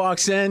week he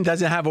walks in,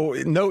 doesn't have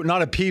a note,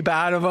 not a peep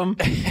out of him.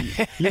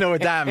 You know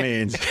what that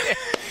means.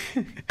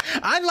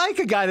 I like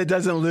a guy that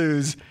doesn't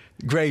lose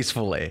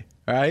gracefully,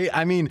 right?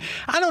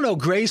 I don't know,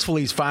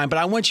 gracefully is fine, but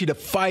I want you to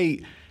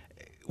fight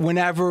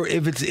whenever,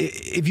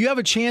 if you have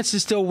a chance to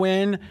still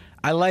win.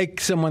 I like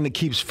someone that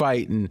keeps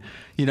fighting.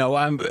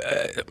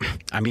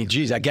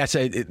 I guess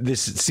this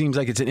seems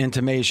like it's an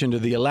intimation to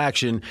the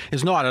election.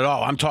 It's not at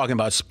all. I'm talking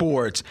about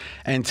sports.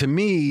 And to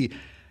me,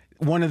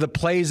 one of the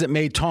plays that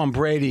made Tom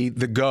Brady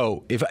the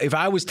GOAT, if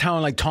I was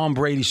telling like Tom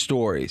Brady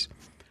stories,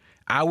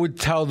 I would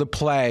tell the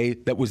play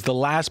that was the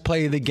last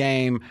play of the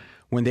game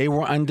when they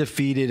were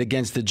undefeated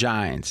against the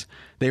Giants.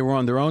 They were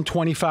on their own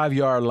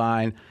 25-yard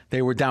line.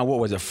 They were down,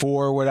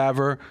 4 or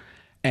whatever,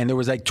 and there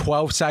was like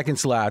 12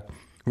 seconds left.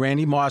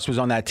 Randy Moss was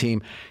on that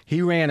team.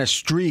 He ran a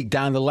streak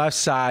down the left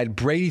side.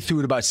 Brady threw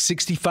it about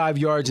 65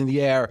 yards in the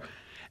air,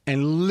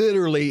 and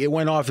literally it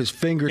went off his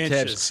fingertips.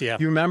 Inches, yeah.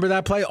 You remember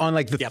that play? On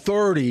like the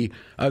 30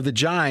 of the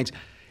Giants.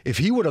 If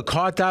he would have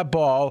caught that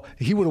ball,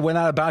 he would have went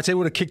out of bounds. They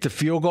would have kicked a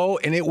field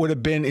goal, and it would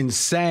have been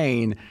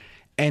insane.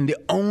 And the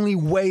only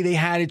way they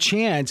had a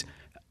chance,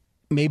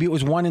 maybe it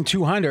was 1 in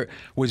 200,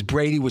 was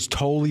Brady was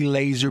totally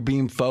laser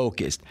beam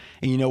focused.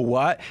 And you know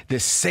what? The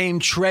same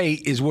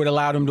trait is what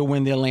allowed him to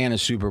win the Atlanta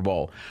Super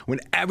Bowl. When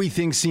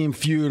everything seemed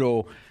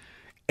futile,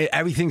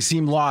 everything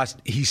seemed lost,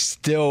 he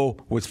still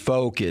was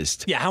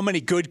focused. Yeah, how many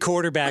good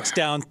quarterbacks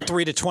down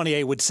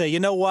 3-28 would say, you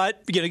know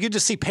what? You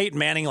just see Peyton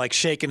Manning like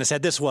shaking his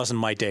head. This wasn't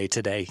my day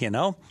today,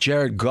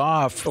 Jared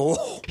Goff,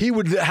 he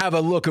would have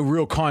a look of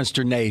real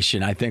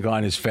consternation, I think,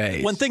 on his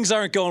face. When things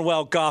aren't going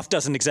well, Goff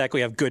doesn't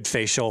exactly have good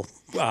facial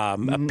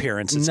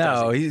appearances.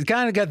 No, he's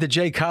kind of got the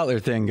Jay Cutler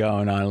thing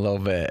going on a little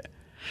bit.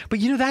 But,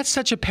 that's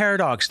such a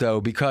paradox, though,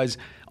 because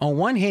on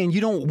one hand,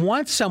 you don't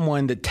want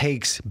someone that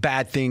takes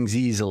bad things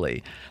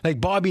easily.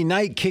 Like Bobby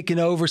Knight kicking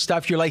over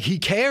stuff, you're like, he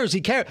cares.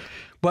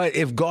 But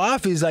if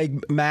Goff is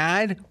like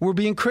mad, we're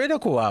being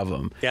critical of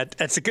him. Yeah,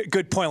 that's a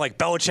good point. Like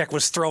Belichick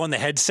was throwing the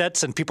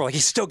headsets, and people are like,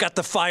 he's still got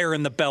the fire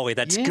in the belly.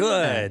 That's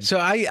good. So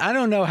I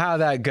don't know how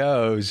that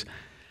goes.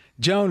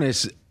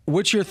 Jonas,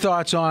 what's your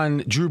thoughts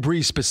on Drew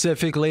Brees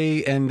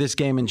specifically and this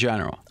game in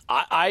general?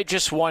 I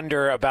just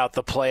wonder about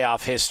the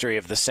playoff history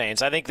of the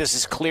Saints. I think this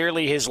is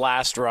clearly his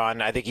last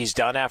run. I think he's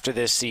done after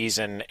this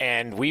season,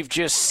 and we've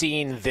just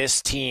seen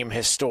this team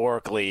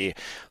historically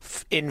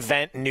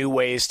invent new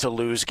ways to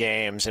lose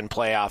games in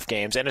playoff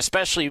games, and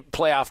especially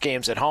playoff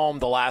games at home.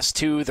 The last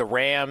two, the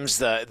Rams,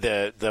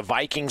 the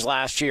Vikings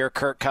last year,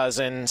 Kirk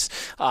Cousins.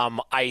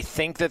 I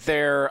think that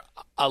they're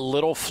a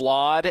little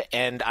flawed,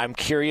 and I'm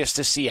curious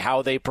to see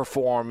how they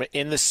perform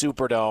in the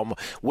Superdome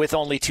with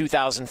only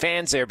 2,000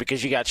 fans there,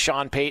 because you got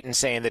Sean Payton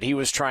saying that he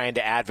was trying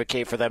to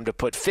advocate for them to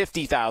put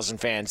 50,000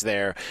 fans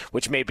there,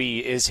 which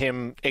maybe is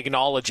him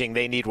acknowledging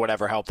they need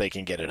whatever help they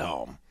can get at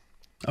home.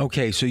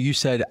 Okay, so you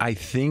said, I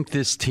think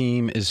this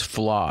team is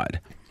flawed.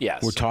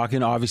 Yes. We're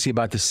talking obviously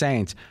about the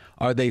Saints.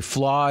 Are they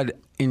flawed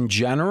in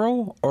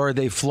general, or are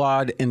they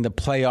flawed in the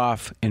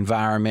playoff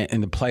environment,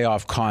 in the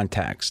playoff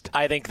context?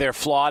 I think they're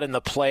flawed in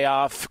the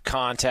playoff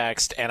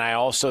context, and I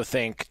also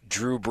think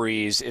Drew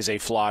Brees is a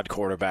flawed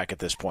quarterback at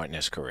this point in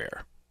his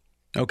career.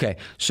 Okay,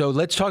 so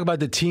let's talk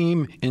about the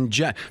team in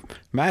general.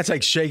 Matt's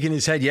like shaking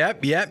his head.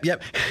 Yep.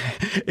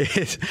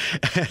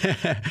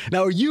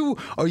 Now, are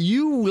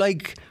you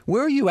like,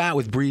 where are you at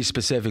with Brees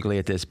specifically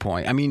at this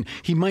point? I mean,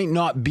 he might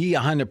not be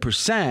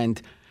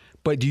 100%,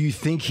 But do you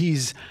think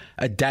he's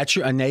a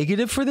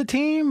negative for the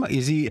team?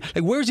 Is he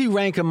where's he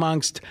rank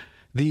amongst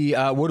the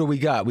what do we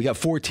got? We got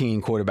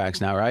 14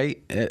 quarterbacks now,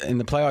 right? In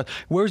the playoffs.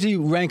 Where's he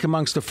rank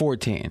amongst the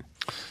 14?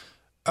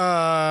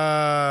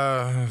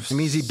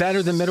 Is he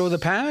better than middle of the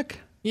pack?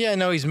 Yeah,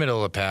 no, he's middle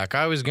of the pack.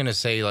 I was going to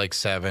say like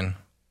 7.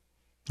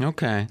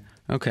 Okay.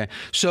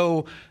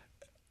 So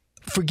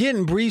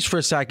forgetting Brees for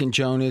a second,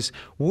 Jonas,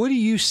 what do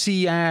you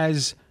see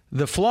as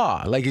the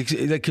flaw?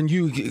 Can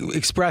you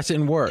express it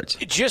in words?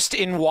 Just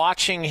in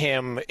watching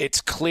him,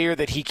 it's clear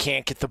that he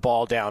can't get the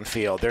ball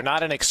downfield. They're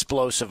not an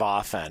explosive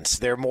offense.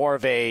 They're more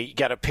of you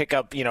got to pick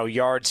up,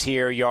 yards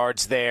here,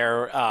 yards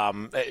there.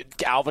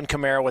 Alvin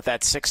Kamara with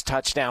that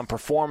 6-touchdown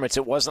performance,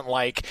 it wasn't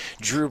like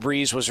Drew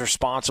Brees was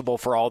responsible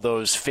for all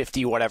those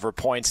 50-whatever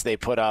points they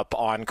put up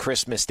on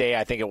Christmas Day,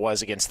 I think it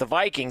was, against the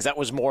Vikings. That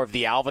was more of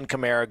the Alvin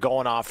Kamara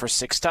going off for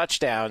 6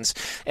 touchdowns.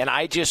 And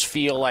I just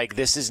feel like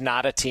this is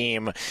not a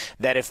team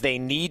that if they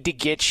need to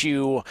get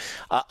you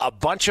a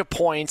bunch of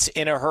points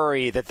in a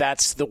hurry,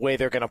 that's the way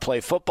they're going to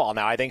play football.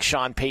 Now, I think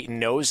Sean Payton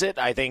knows it.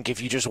 I think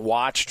if you just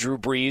watch Drew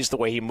Brees, the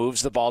way he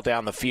moves the ball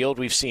down the field,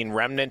 we've seen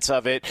remnants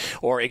of it,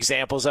 or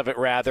examples of it,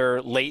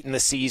 rather, late in the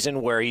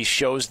season where he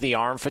shows the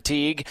arm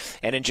fatigue.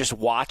 And in just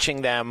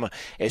watching them,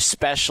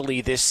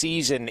 especially this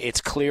season, it's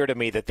clear to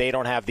me that they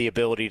don't have the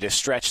ability to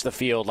stretch the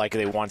field like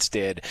they once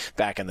did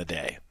back in the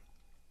day.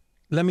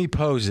 Let me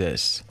pose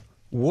this.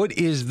 What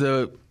is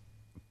the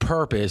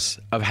purpose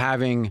of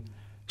having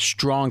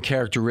strong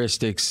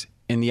characteristics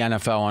in the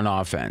NFL on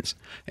offense?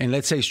 And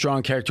let's say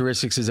strong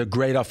characteristics is a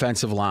great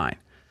offensive line,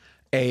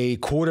 a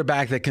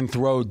quarterback that can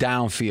throw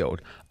downfield,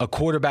 a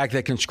quarterback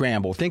that can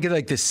scramble. Think of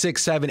like the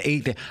 6, 7,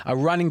 8, a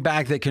running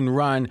back that can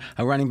run,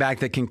 a running back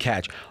that can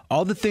catch.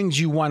 All the things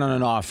you want on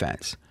an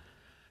offense.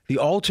 The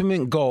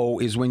ultimate goal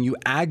is when you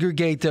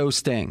aggregate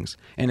those things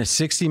in a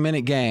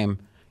 60-minute game,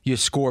 you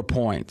score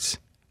points.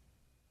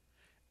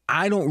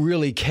 I don't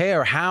really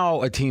care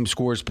how a team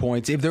scores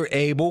points if they're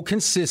able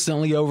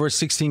consistently over a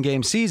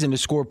 16-game season to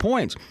score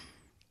points.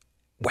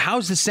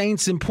 How's the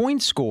Saints in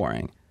point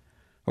scoring?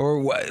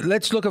 Or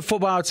let's look at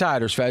Football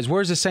Outsiders, Fez.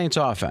 Where's the Saints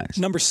offense?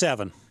 Number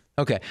 7.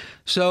 Okay.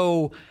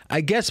 So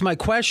I guess my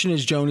question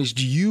is, Jonas,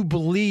 do you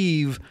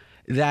believe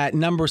that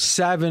number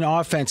 7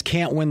 offense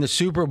can't win the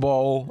Super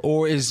Bowl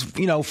or is,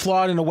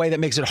 flawed in a way that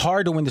makes it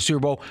hard to win the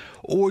Super Bowl?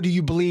 Or do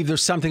you believe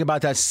there's something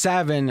about that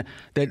 7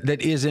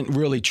 that isn't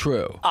really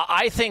true?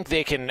 I think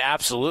they can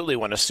absolutely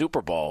win a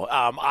Super Bowl.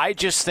 I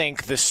just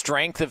think the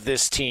strength of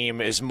this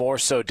team is more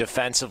so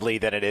defensively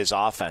than it is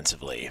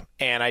offensively.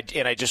 And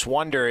I just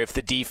wonder if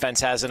the defense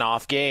has an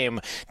off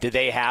game, do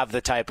they have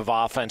the type of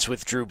offense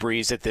with Drew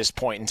Brees at this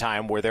point in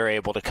time where they're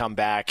able to come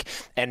back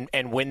and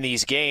win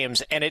these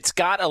games? And it's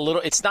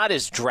not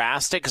as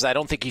drastic because I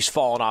don't think he's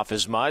fallen off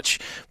as much,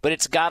 but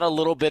it's got a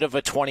little bit of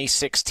a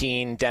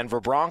 2016 Denver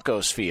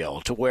Broncos feel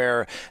to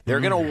where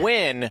they're going to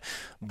win,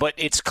 but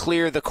it's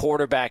clear the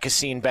quarterback has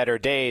seen better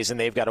days and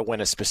they've got to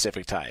win a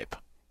specific type.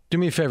 Do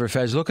me a favor,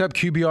 Fez. Look up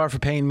QBR for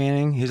Peyton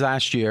Manning his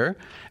last year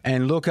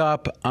and look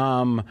up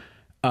Drew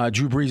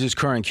Brees'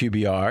 current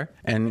QBR.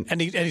 And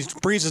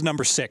Brees is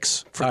number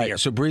 6 for the year.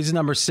 So Brees is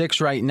number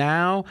 6 right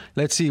now.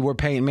 Let's see where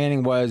Peyton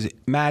Manning was.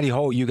 Matty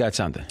Holt, you got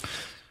something.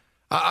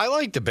 I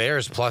like the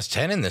Bears plus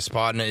 10 in this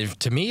spot, and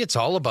to me, it's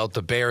all about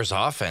the Bears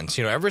offense.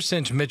 Ever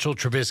since Mitchell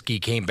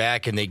Trubisky came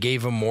back and they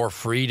gave him more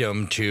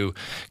freedom to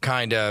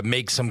kind of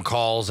make some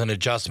calls and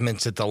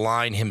adjustments at the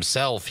line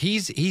himself,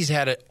 he's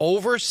had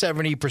over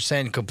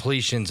 70%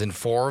 completions in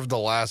 4 of the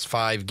last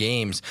 5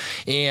 games,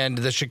 and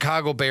the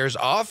Chicago Bears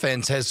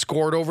offense has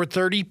scored over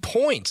 30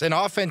 points. An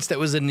offense that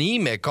was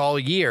anemic all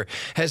year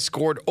has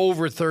scored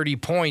over 30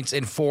 points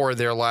in 4 of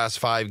their last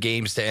 5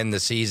 games to end the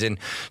season.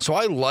 So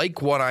I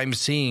like what I'm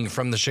seeing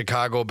from the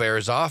Chicago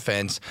Bears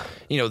offense,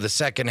 the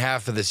second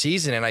half of the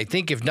season. And I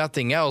think if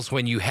nothing else,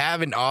 when you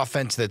have an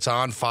offense that's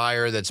on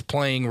fire, that's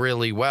playing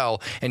really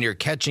well, and you're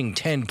catching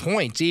 10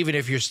 points, even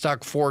if you're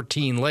stuck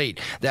 14 late,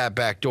 that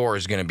back door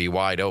is going to be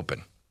wide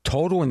open.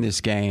 Total in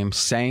this game,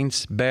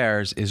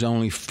 Saints-Bears, is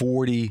only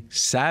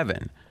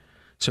 47.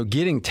 So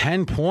getting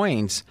 10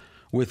 points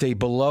with a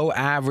below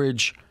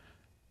average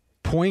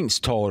points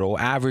total.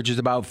 Average is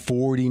about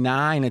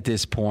 49 at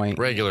this point.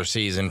 Regular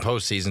season,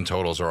 postseason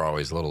totals are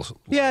always a little.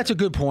 Yeah, it's a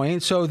good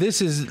point. So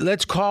this is,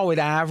 let's call it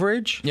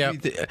average. Yeah.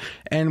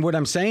 And what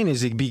I'm saying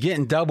is it'd be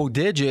getting double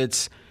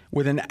digits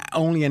with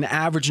only an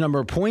average number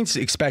of points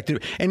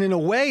expected. And in a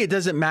way, it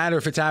doesn't matter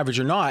if it's average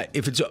or not,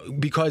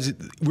 because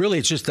really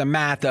it's just the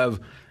math of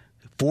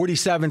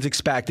 47's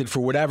expected for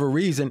whatever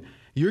reason.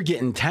 You're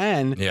getting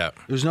 10. Yeah.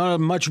 There's not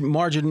much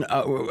margin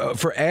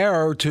for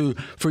error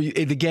for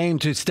the game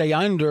to stay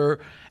under,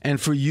 and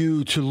for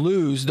you to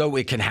lose, though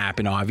it can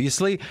happen,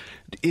 obviously.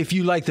 If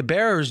you like the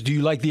Bears, do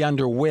you like the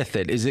under with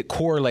it? Is it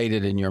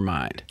correlated in your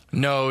mind?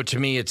 No, to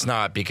me it's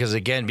not, because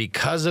again,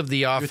 because of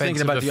the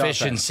offensive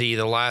efficiency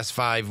the last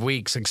 5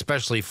 weeks,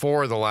 especially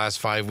for the last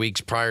 5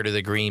 weeks prior to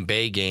the Green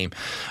Bay game,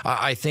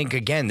 I think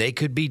again they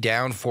could be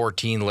down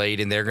 14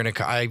 late, and they're going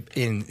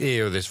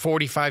to. There's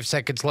 45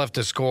 seconds left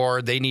to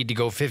score. They need to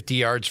go 50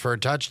 yards for a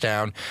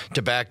touchdown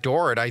to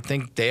backdoor it. I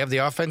think they have the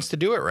offense to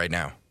do it right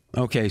now.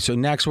 Okay, so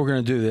next we're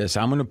going to do this.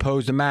 I'm going to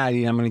pose to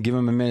Maddie, and I'm going to give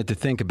him a minute to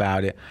think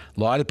about it. A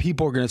lot of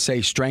people are going to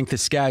say strength of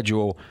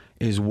schedule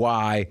is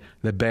why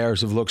the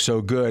Bears have looked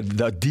so good,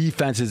 the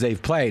defenses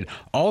they've played.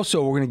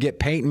 Also, we're going to get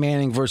Peyton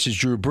Manning versus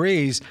Drew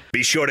Brees.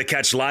 Be sure to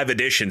catch live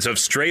editions of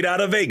Straight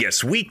Outta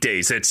Vegas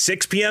weekdays at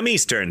 6 p.m.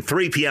 Eastern,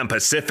 3 p.m.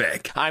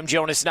 Pacific. I'm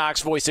Jonas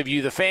Knox, voice of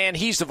You, the fan.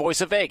 He's the voice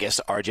of Vegas,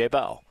 RJ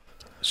Bell.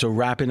 So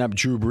wrapping up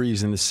Drew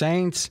Brees and the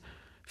Saints,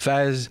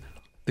 Fez,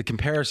 the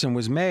comparison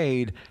was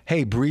made,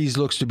 hey, Brees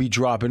looks to be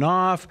dropping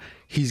off.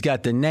 He's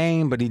got the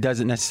name, but he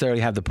doesn't necessarily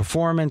have the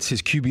performance.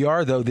 His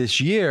QBR, though, this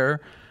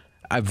year,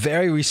 a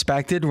very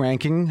respected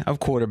ranking of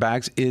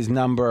quarterbacks, is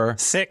number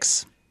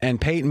 6. And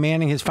Peyton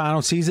Manning, his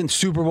final season,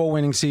 Super Bowl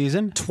winning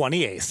season?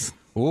 28th.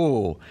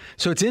 Ooh.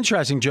 So it's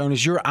interesting,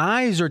 Jonas. Your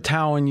eyes are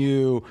telling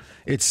you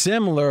it's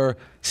similar.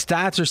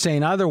 Stats are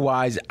saying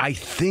otherwise. I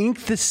think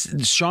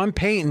Sean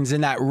Payton's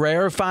in that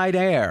rarefied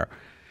air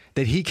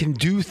that he can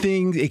do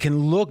things. It can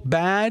look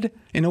bad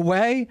in a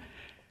way.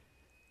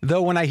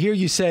 Though when I hear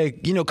you say,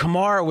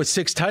 Kamara with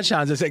 6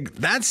 touchdowns, it's like,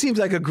 that seems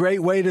like a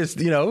great way to,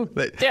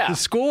 to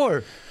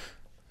score.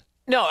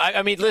 No,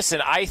 I mean,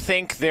 listen, I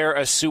think they're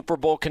a Super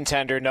Bowl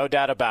contender, no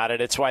doubt about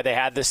it. It's why they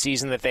had the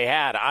season that they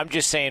had. I'm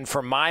just saying,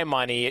 for my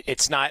money,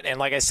 it's not, and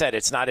like I said,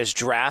 it's not as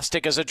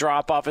drastic as a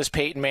drop-off as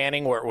Peyton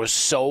Manning, where it was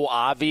so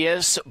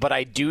obvious, but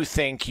I do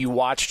think you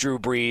watch Drew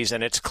Brees,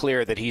 and it's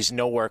clear that he's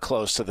nowhere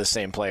close to the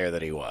same player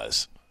that he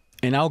was.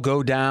 And I'll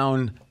go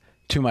down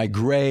to my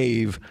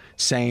grave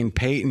saying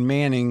Peyton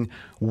Manning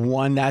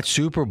won that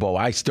Super Bowl.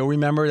 I still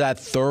remember that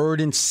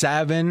 3rd and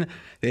 7.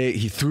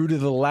 He threw to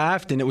the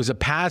left, and it was a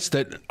pass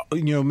that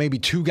maybe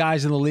 2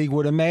 guys in the league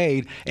would have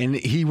made, and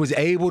he was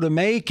able to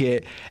make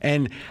it.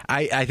 And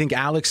I think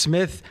Alex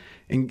Smith,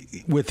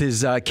 with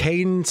his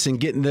cadence and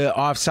getting the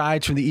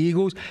offsides from the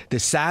Eagles, the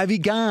savvy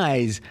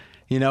guys.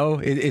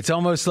 It's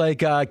almost like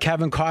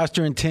Kevin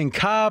Costner and Tin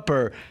Cup,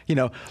 or,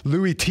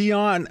 Louis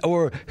Tion,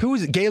 or who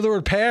is it?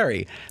 Gaylord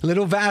Perry.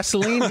 Little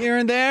Vaseline here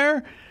and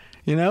there,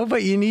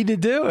 but you need to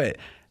do it.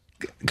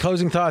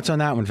 Closing thoughts on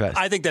that one, Fez?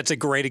 I think that's a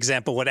great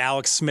example of what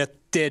Alex Smith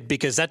did,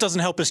 because that doesn't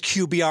help his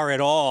QBR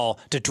at all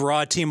to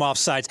draw a team off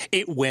sides.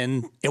 It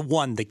won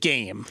the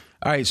game.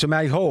 All right, so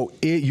Matty Holt,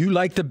 you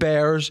like the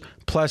Bears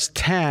plus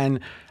 10.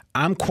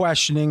 I'm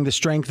questioning the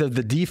strength of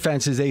the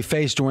defenses they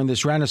faced during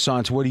this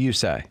renaissance. What do you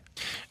say?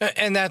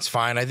 And that's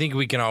fine. I think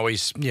we can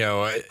always,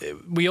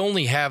 we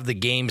only have the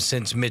game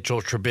since Mitchell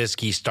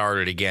Trubisky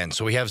started again.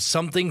 So we have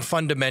something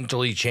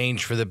fundamentally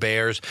changed for the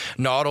Bears.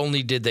 Not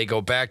only did they go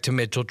back to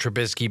Mitchell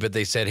Trubisky, but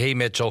they said, hey,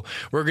 Mitchell,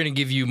 we're going to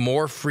give you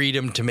more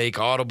freedom to make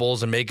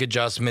audibles and make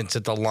adjustments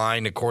at the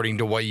line according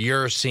to what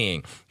you're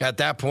seeing. At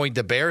that point,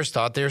 the Bears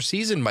thought their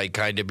season might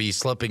kind of be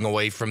slipping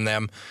away from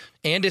them,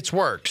 and it's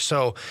worked.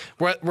 So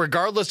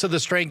regardless of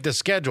the strength of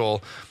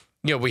schedule,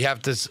 we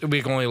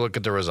can only look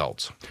at the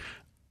results.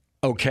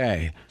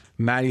 Okay,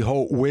 Matty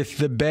Holt with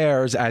the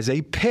Bears as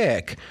a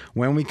pick.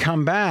 When we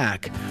come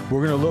back,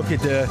 we're going to look at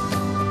the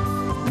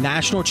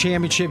national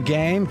championship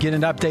game, get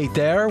an update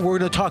there. We're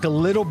going to talk a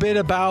little bit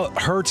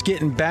about Hurts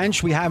getting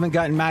benched. We haven't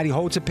gotten Matty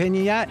Holt's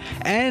opinion yet.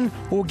 And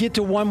we'll get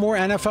to one more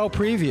NFL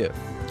preview.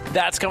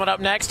 That's coming up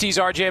next. He's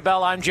RJ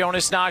Bell. I'm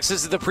Jonas Knox.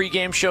 This is the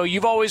pregame show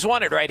you've always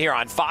wanted right here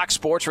on Fox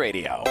Sports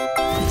Radio.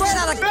 Straight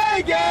out of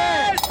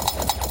Vegas!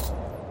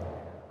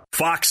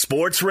 Fox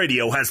Sports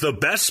Radio has the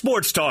best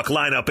sports talk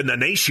lineup in the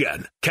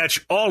nation.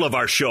 Catch all of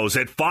our shows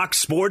at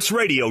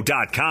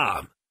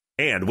foxsportsradio.com.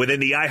 And within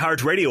the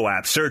iHeartRadio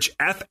app, search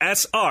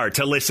FSR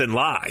to listen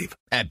live.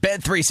 At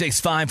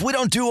Bet365, we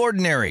don't do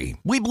ordinary.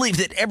 We believe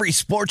that every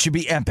sport should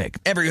be epic.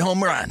 Every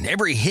home run,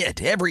 every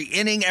hit, every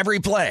inning, every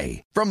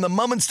play. From the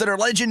moments that are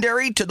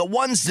legendary to the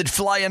ones that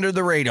fly under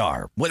the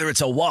radar. Whether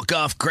it's a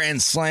walk-off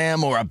grand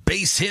slam or a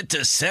base hit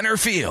to center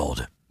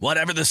field.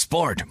 Whatever the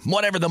sport,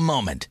 whatever the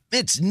moment,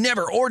 it's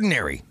never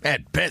ordinary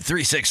at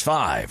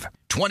Bet365.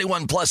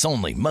 21 plus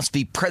only. Must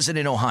be present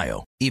in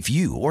Ohio. If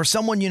you or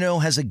someone you know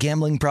has a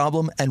gambling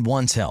problem and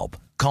wants help,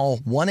 call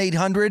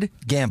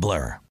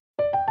 1-800-GAMBLER.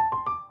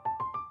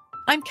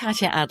 I'm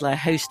Katya Adler,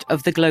 host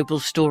of The Global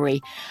Story.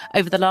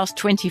 Over the last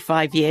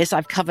 25 years,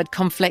 I've covered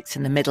conflicts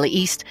in the Middle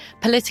East,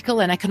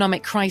 political and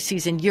economic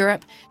crises in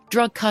Europe,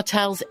 drug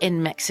cartels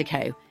in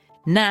Mexico.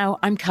 Now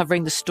I'm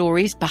covering the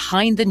stories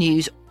behind the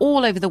news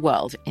all over the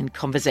world in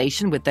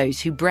conversation with those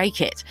who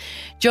break it.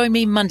 Join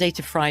me Monday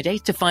to Friday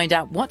to find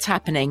out what's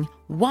happening,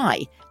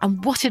 why,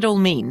 and what it all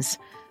means.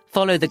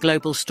 Follow The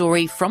Global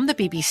Story from the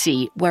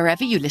BBC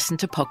wherever you listen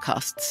to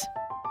podcasts.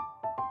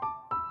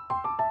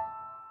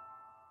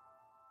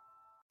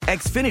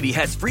 Xfinity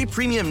has free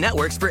premium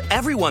networks for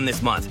everyone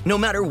this month, no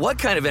matter what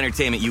kind of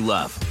entertainment you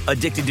love.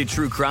 Addicted to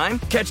true crime?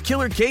 Catch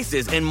killer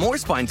cases and more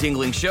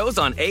spine-tingling shows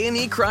on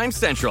A&E Crime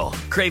Central.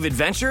 Crave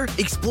adventure?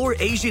 Explore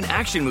Asian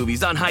action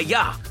movies on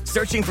Hi-Ya.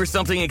 Searching for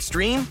something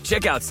extreme?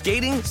 Check out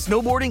skating,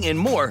 snowboarding, and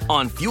more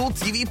on Fuel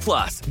TV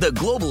Plus, the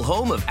global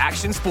home of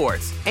action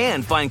sports.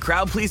 And find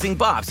crowd-pleasing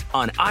bops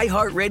on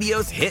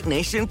iHeartRadio's Hit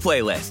Nation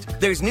playlist.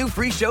 There's new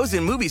free shows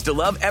and movies to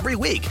love every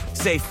week.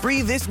 Say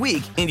free this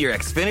week in your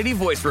Xfinity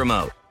voice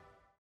remote.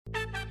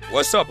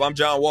 What's up? I'm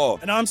John Wall.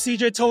 And I'm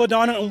CJ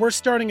Toledano, and we're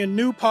starting a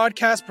new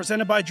podcast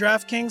presented by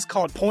DraftKings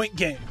called Point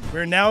Game.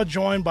 We're now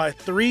joined by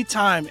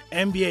three-time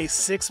NBA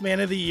Sixth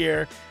Man of the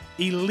Year,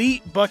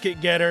 elite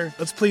bucket getter.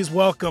 Let's please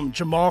welcome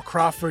Jamal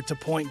Crawford to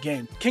Point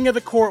Game. King of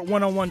the Court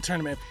one-on-one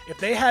tournament. If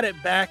they had it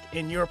back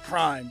in your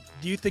prime,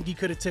 do you think you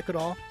could have took it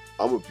all?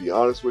 I'm going to be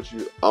honest with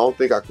you. I don't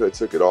think I could have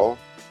took it all,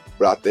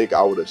 but I think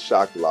I would have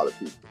shocked a lot of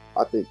people.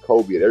 I think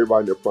Kobe and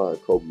everybody in their prime,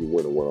 Kobe would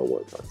win a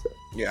one-on-one contest.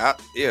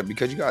 Yeah,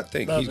 because you got to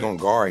think he's going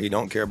to guard. He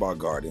don't care about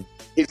guarding.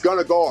 He's going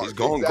to guard. He's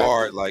going to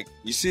guard. Like,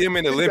 you see him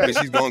in the Olympics,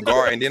 he's going to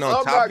guard. And then on top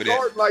of that. I'm not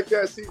guarding like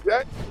that,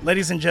 CJ.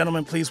 Ladies and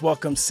gentlemen, please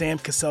welcome Sam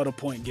Cassell to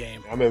Point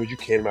Game. I remember you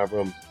came to my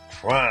room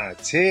crying,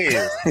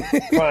 tears,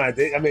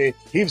 crying. I mean,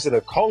 he was in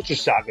a culture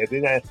shock. And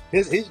then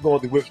he's going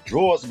through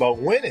withdrawals about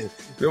winning.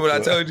 Remember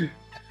what I told you?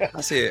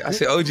 I said,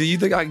 OG, you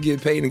think I can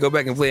get paid and go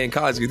back and play in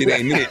college because it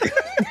ain't it?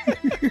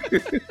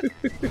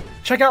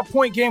 Check out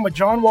Point Game with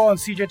John Wall and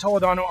CJ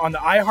Toledano on the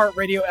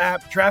iHeartRadio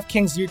app,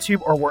 DraftKings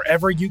YouTube, or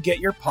wherever you get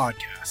your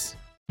podcasts.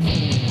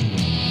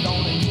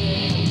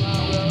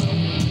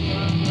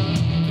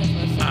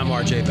 I'm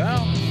RJ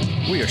Bell.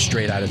 We are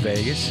straight out of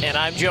Vegas. And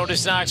I'm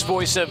Jonas Knox,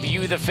 voice of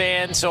You, the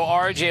Fan. So,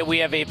 RJ, we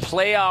have a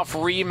playoff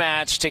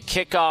rematch to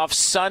kick off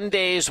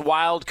Sunday's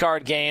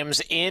wildcard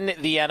games in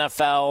the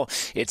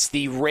NFL. It's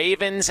the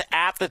Ravens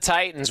at the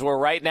Titans. We're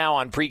right now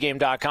on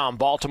pregame.com.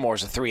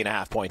 Baltimore's a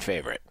 3.5-point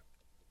favorite.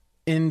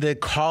 In the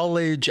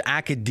college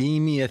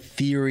academia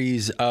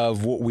theories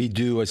of what we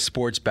do as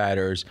sports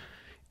bettors,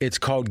 it's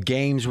called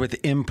games with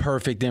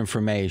imperfect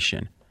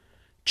information.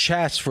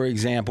 Chess, for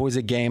example, is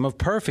a game of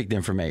perfect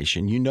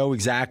information. You know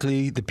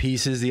exactly the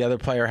pieces the other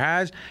player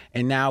has,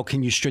 and now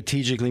can you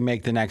strategically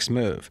make the next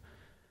move?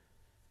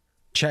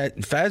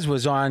 Fez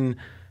was on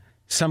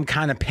some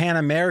kind of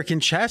Pan-American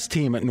chess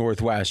team at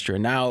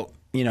Northwestern. Now,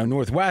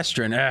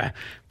 Northwestern,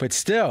 but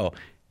still.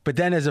 But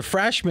then as a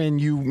freshman,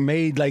 you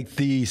made like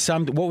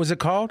what was it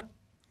called?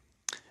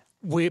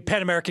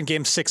 Pan American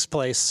Games 6th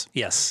place.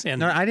 Yes. And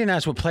no, I didn't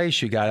ask what place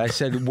you got. I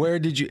said, where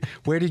did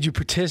you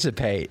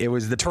participate? It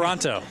was the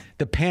Toronto.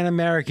 The Pan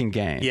American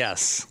Game.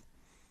 Yes.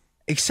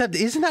 Except,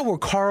 isn't that where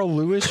Carl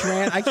Lewis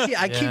ran? I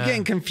keep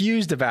getting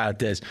confused about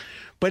this.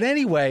 But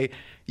anyway,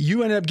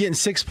 you ended up getting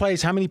 6th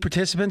place. How many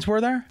participants were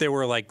there? There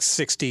were like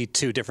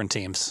 62 different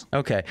teams.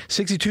 Okay.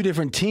 62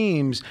 different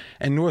teams,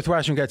 and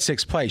Northwestern got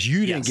 6th place.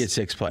 You didn't get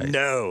 6th place.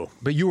 No.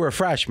 But you were a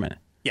freshman.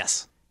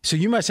 Yes. So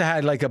you must have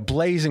had like a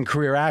blazing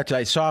career after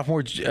that.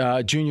 Sophomore,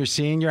 junior,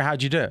 senior.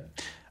 How'd you do?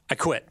 I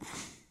quit.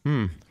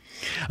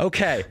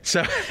 Okay.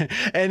 So,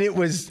 and it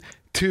was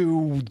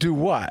to do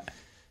what?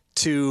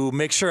 To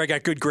make sure I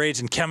got good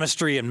grades in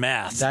chemistry and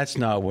math. That's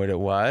not what it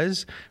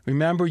was.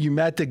 Remember, you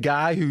met the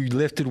guy who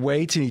lifted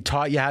weights and he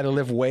taught you how to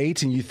lift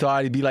weights, and you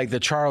thought he'd be like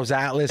the Charles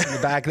Atlas in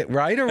the back,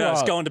 right or wrong? I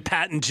was going to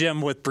Patton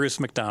Gym with Bruce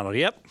McDonald.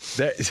 Yep.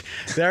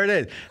 There it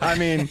is. I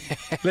mean,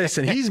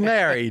 listen, he's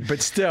married,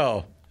 but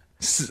still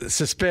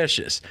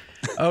suspicious.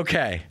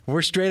 Okay,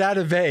 we're straight out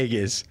of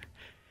Vegas.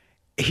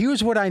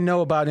 Here's what I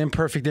know about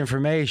imperfect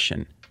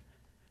information.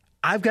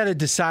 I've got to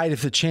decide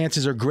if the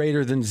chances are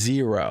greater than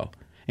 0.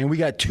 And we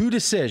got two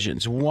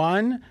decisions.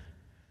 One,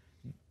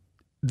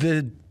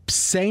 the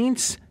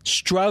Saints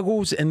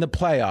struggles in the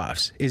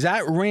playoffs. Is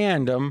that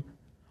random,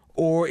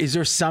 or is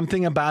there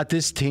something about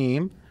this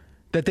team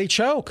that they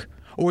choke?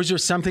 Or is there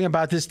something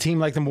about this team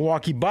like the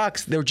Milwaukee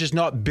Bucks, they're just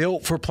not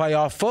built for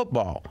playoff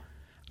football?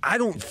 I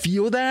don't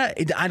feel that.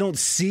 I don't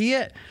see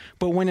it.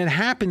 But when it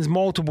happens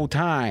multiple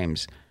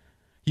times,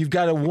 you've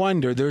got to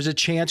wonder, there's a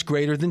chance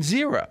greater than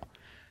 0.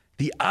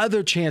 The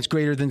other chance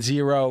greater than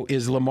 0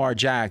 is Lamar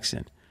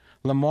Jackson.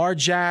 Lamar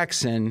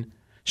Jackson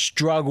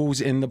struggles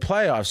in the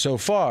playoffs so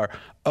far.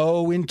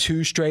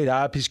 0-2 straight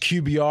up. His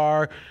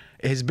QBR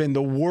has been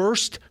the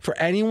worst for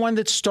anyone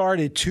that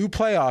started 2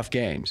 playoff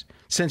games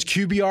since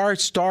QBR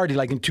started,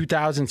 like in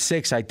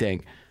 2006, I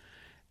think.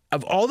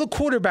 Of all the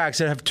quarterbacks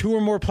that have 2 or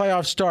more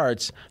playoff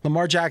starts,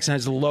 Lamar Jackson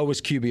has the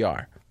lowest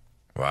QBR.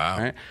 Wow.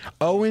 Right?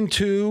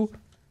 0-2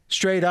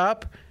 straight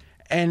up.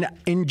 And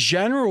in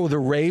general, the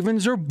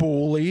Ravens are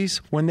bullies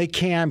when they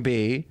can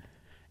be,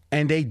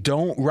 and they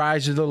don't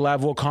rise to the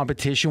level of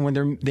competition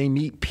when they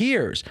meet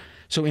peers.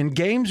 So in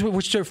games in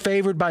which they're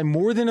favored by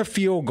more than a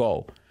field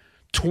goal,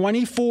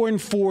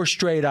 24-4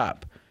 straight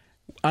up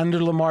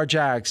under Lamar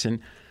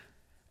Jackson,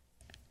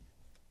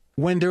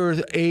 when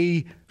they're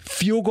a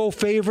field goal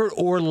favorite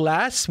or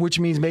less, which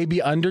means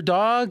maybe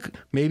underdog,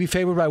 maybe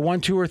favored by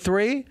 1, 2, or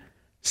 3,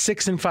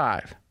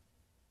 6-5.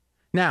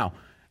 Now,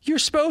 you're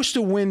supposed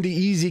to win the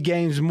easy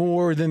games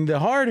more than the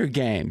harder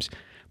games,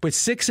 But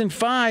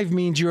 6-5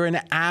 means you're an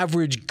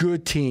average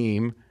good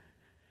team.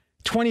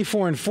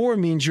 24-4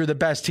 means you're the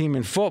best team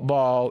in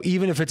football,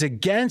 even if it's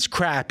against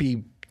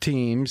crappy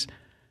teams.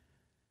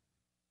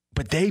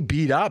 But they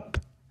beat up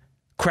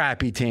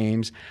crappy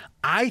teams.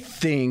 I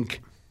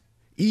think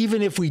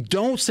even if we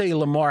don't say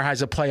Lamar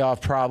has a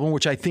playoff problem,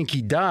 which I think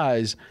he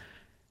does,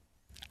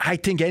 I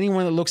think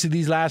anyone that looks at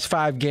these last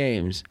 5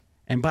 games,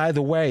 and by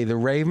the way, the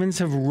Ravens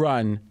have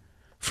run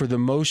for the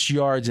most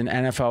yards in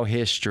NFL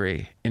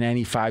history in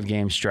any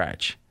 5-game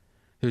stretch.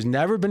 There's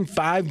never been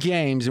 5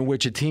 games in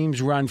which a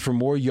team's run for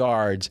more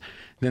yards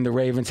than the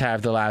Ravens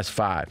have the last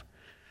 5.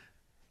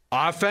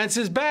 Offense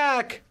is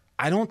back.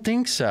 I don't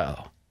think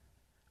so.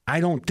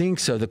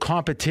 The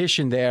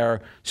competition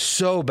there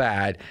so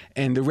bad,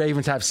 and the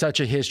Ravens have such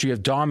a history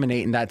of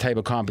dominating that type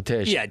of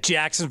competition. Yeah,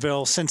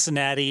 Jacksonville,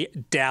 Cincinnati,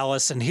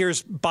 Dallas, and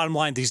here's bottom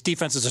line: these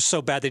defenses are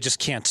so bad they just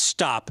can't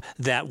stop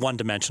that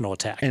one-dimensional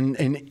attack.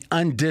 And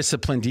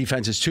undisciplined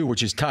defenses too,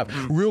 which is tough.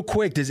 Real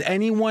quick, does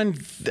anyone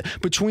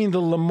between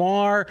the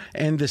Lamar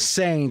and the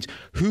Saints,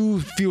 who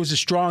feels the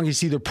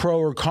strongest, either pro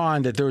or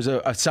con, that there's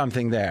a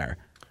something there?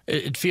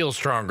 It feels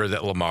stronger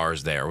that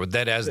Lamar's there.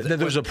 That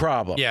there's a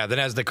problem. Yeah, then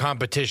as the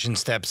competition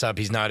steps up,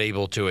 he's not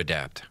able to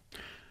adapt.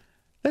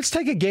 Let's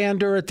take a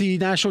gander at the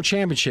national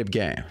championship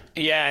game.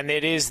 Yeah, and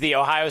it is the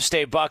Ohio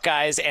State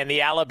Buckeyes and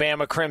the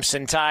Alabama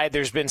Crimson Tide.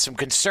 There's been some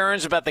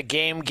concerns about the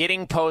game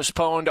getting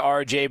postponed,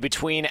 RJ,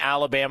 between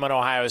Alabama and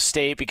Ohio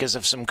State because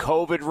of some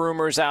COVID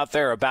rumors out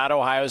there about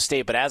Ohio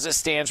State. But as it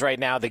stands right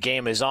now, the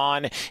game is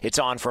on. It's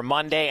on for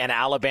Monday, and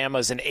Alabama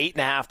is an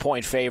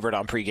 8.5-point favorite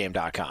on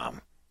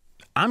pregame.com.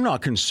 I'm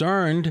not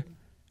concerned.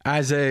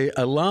 As a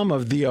alum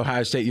of The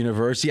Ohio State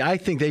University, I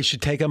think they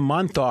should take a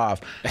month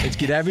off. Let's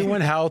get everyone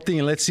healthy,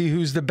 and let's see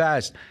who's the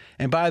best.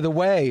 And by the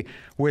way,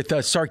 with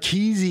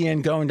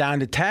Sarkisian going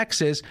down to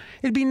Texas,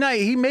 it'd be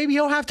nice. Maybe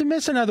he'll have to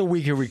miss another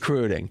week of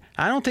recruiting.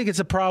 I don't think it's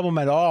a problem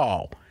at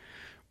all.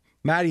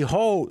 Matty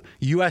Holt,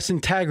 U.S.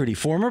 Integrity,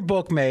 former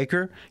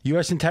bookmaker,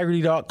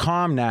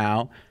 usintegrity.com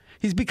now.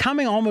 He's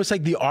becoming almost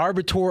like the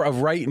arbiter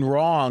of right and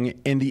wrong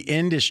in the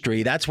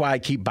industry. That's why I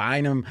keep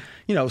buying him,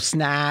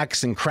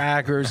 snacks and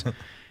crackers.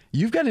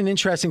 You've got an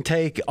interesting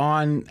take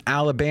on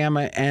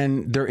Alabama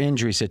and their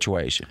injury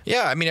situation.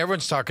 Yeah, I mean,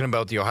 everyone's talking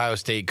about the Ohio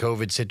State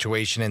COVID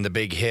situation and the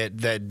big hit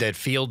that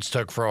Fields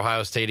took for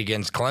Ohio State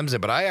against Clemson.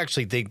 But I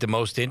actually think the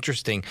most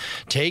interesting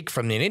take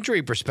from an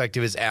injury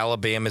perspective is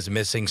Alabama's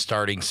missing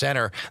starting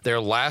center. Their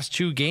last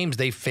 2 games,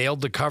 they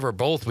failed to cover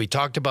both. We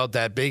talked about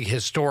that big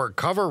historic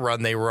cover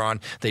run they were on.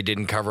 They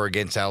didn't cover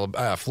against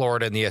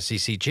Florida in the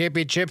SEC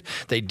Championship.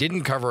 They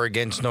didn't cover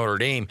against Notre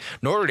Dame.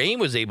 Notre Dame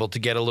was able to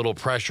get a little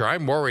pressure.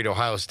 I'm worried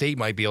Ohio State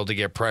might be able to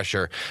get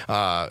pressure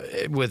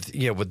with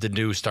the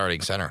new starting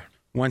center.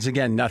 Once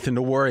again, nothing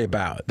to worry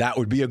about. That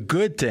would be a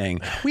good thing.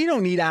 We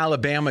don't need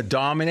Alabama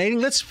dominating.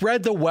 Let's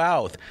spread the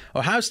wealth.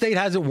 Ohio State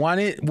hasn't won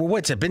it. Well,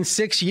 what's it been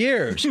 6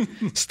 years?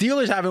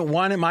 Steelers haven't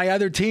won it. My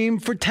other team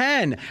for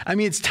 10. I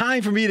mean, it's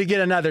time for me to get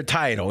another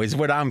title is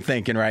what I'm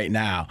thinking right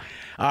now.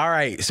 All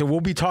right, so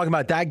we'll be talking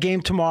about that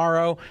game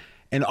tomorrow.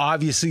 And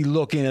obviously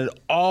looking at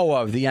all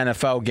of the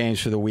NFL games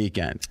for the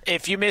weekend.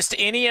 If you missed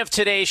any of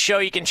today's show,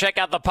 you can check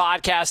out the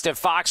podcast at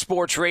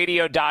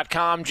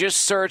foxsportsradio.com. Just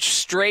search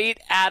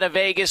Straight Outta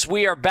Vegas.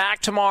 We are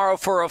back tomorrow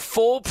for a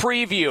full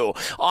preview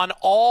on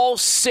all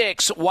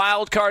 6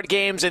 wildcard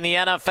games in the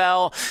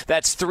NFL.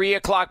 That's 3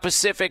 o'clock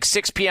Pacific,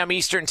 6 p.m.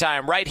 Eastern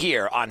time, right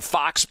here on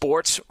Fox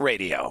Sports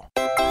Radio.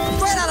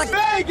 Straight Outta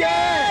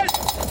Vegas!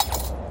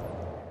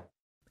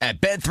 At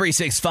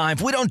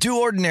Bet365, we don't do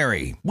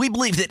ordinary. We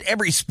believe that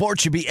every sport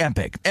should be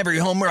epic. Every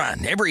home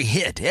run, every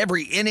hit,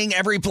 every inning,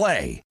 every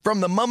play. From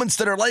the moments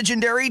that are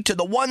legendary to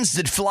the ones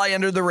that fly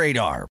under the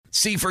radar.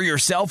 See for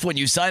yourself when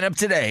you sign up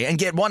today and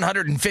get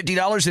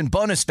 $150 in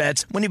bonus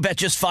bets when you bet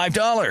just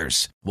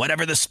 $5.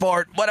 Whatever the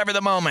sport, whatever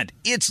the moment,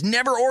 it's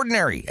never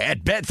ordinary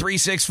at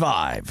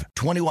Bet365.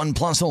 21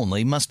 plus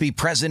only. Must be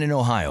present in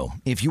Ohio.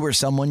 If you or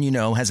someone you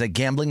know has a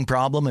gambling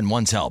problem and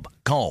wants help,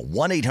 call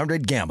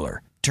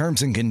 1-800-GAMBLER.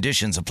 Terms and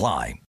conditions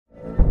apply.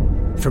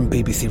 From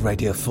BBC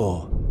Radio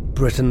 4,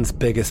 Britain's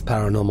biggest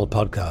paranormal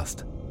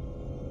podcast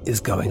is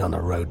going on a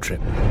road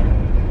trip.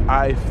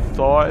 I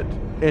thought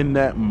in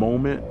that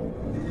moment,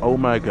 oh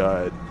my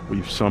God,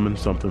 we've summoned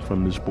something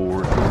from this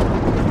board.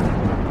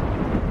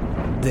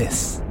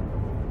 This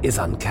is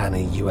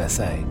Uncanny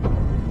USA.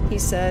 He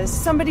says,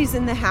 somebody's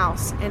in the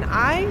house, and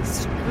I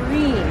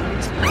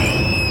screamed...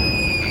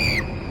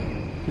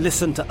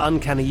 Listen to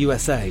Uncanny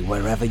USA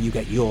wherever you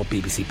get your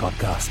BBC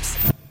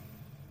podcasts,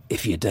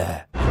 if you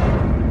dare.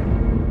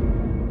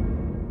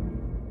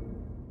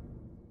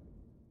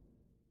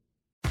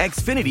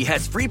 Xfinity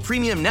has free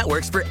premium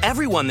networks for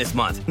everyone this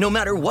month, no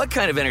matter what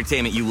kind of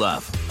entertainment you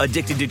love.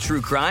 Addicted to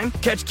true crime?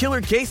 Catch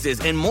killer cases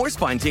and more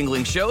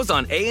spine-tingling shows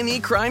on A&E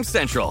Crime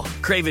Central.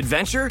 Crave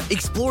adventure?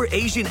 Explore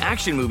Asian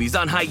action movies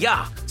on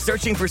Hi-Ya.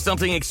 Searching for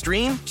something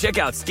extreme? Check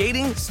out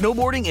skating,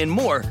 snowboarding, and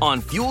more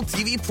on Fuel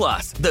TV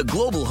Plus, the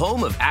global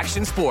home of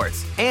action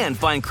sports. And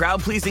find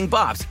crowd-pleasing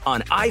bops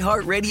on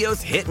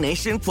iHeartRadio's Hit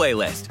Nation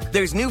playlist.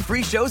 There's new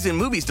free shows and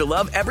movies to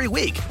love every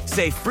week.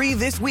 Say free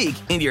this week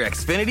in your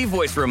Xfinity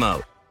voice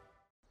remote.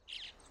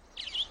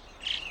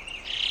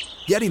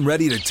 Getting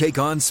ready to take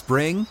on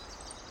spring?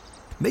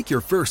 Make your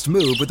first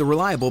move with the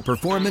reliable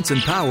performance and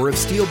power of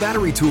Steel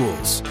battery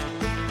tools.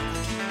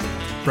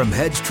 From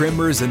hedge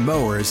trimmers and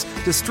mowers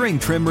to string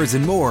trimmers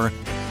and more,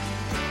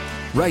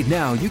 right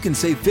now you can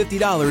save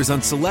 $50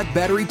 on select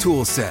battery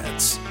tool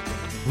sets.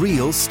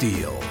 Real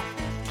Steel.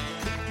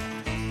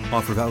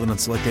 Offer valid on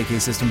select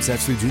AK system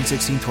sets through June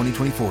 16,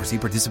 2024. See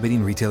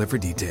participating retailer for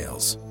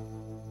details.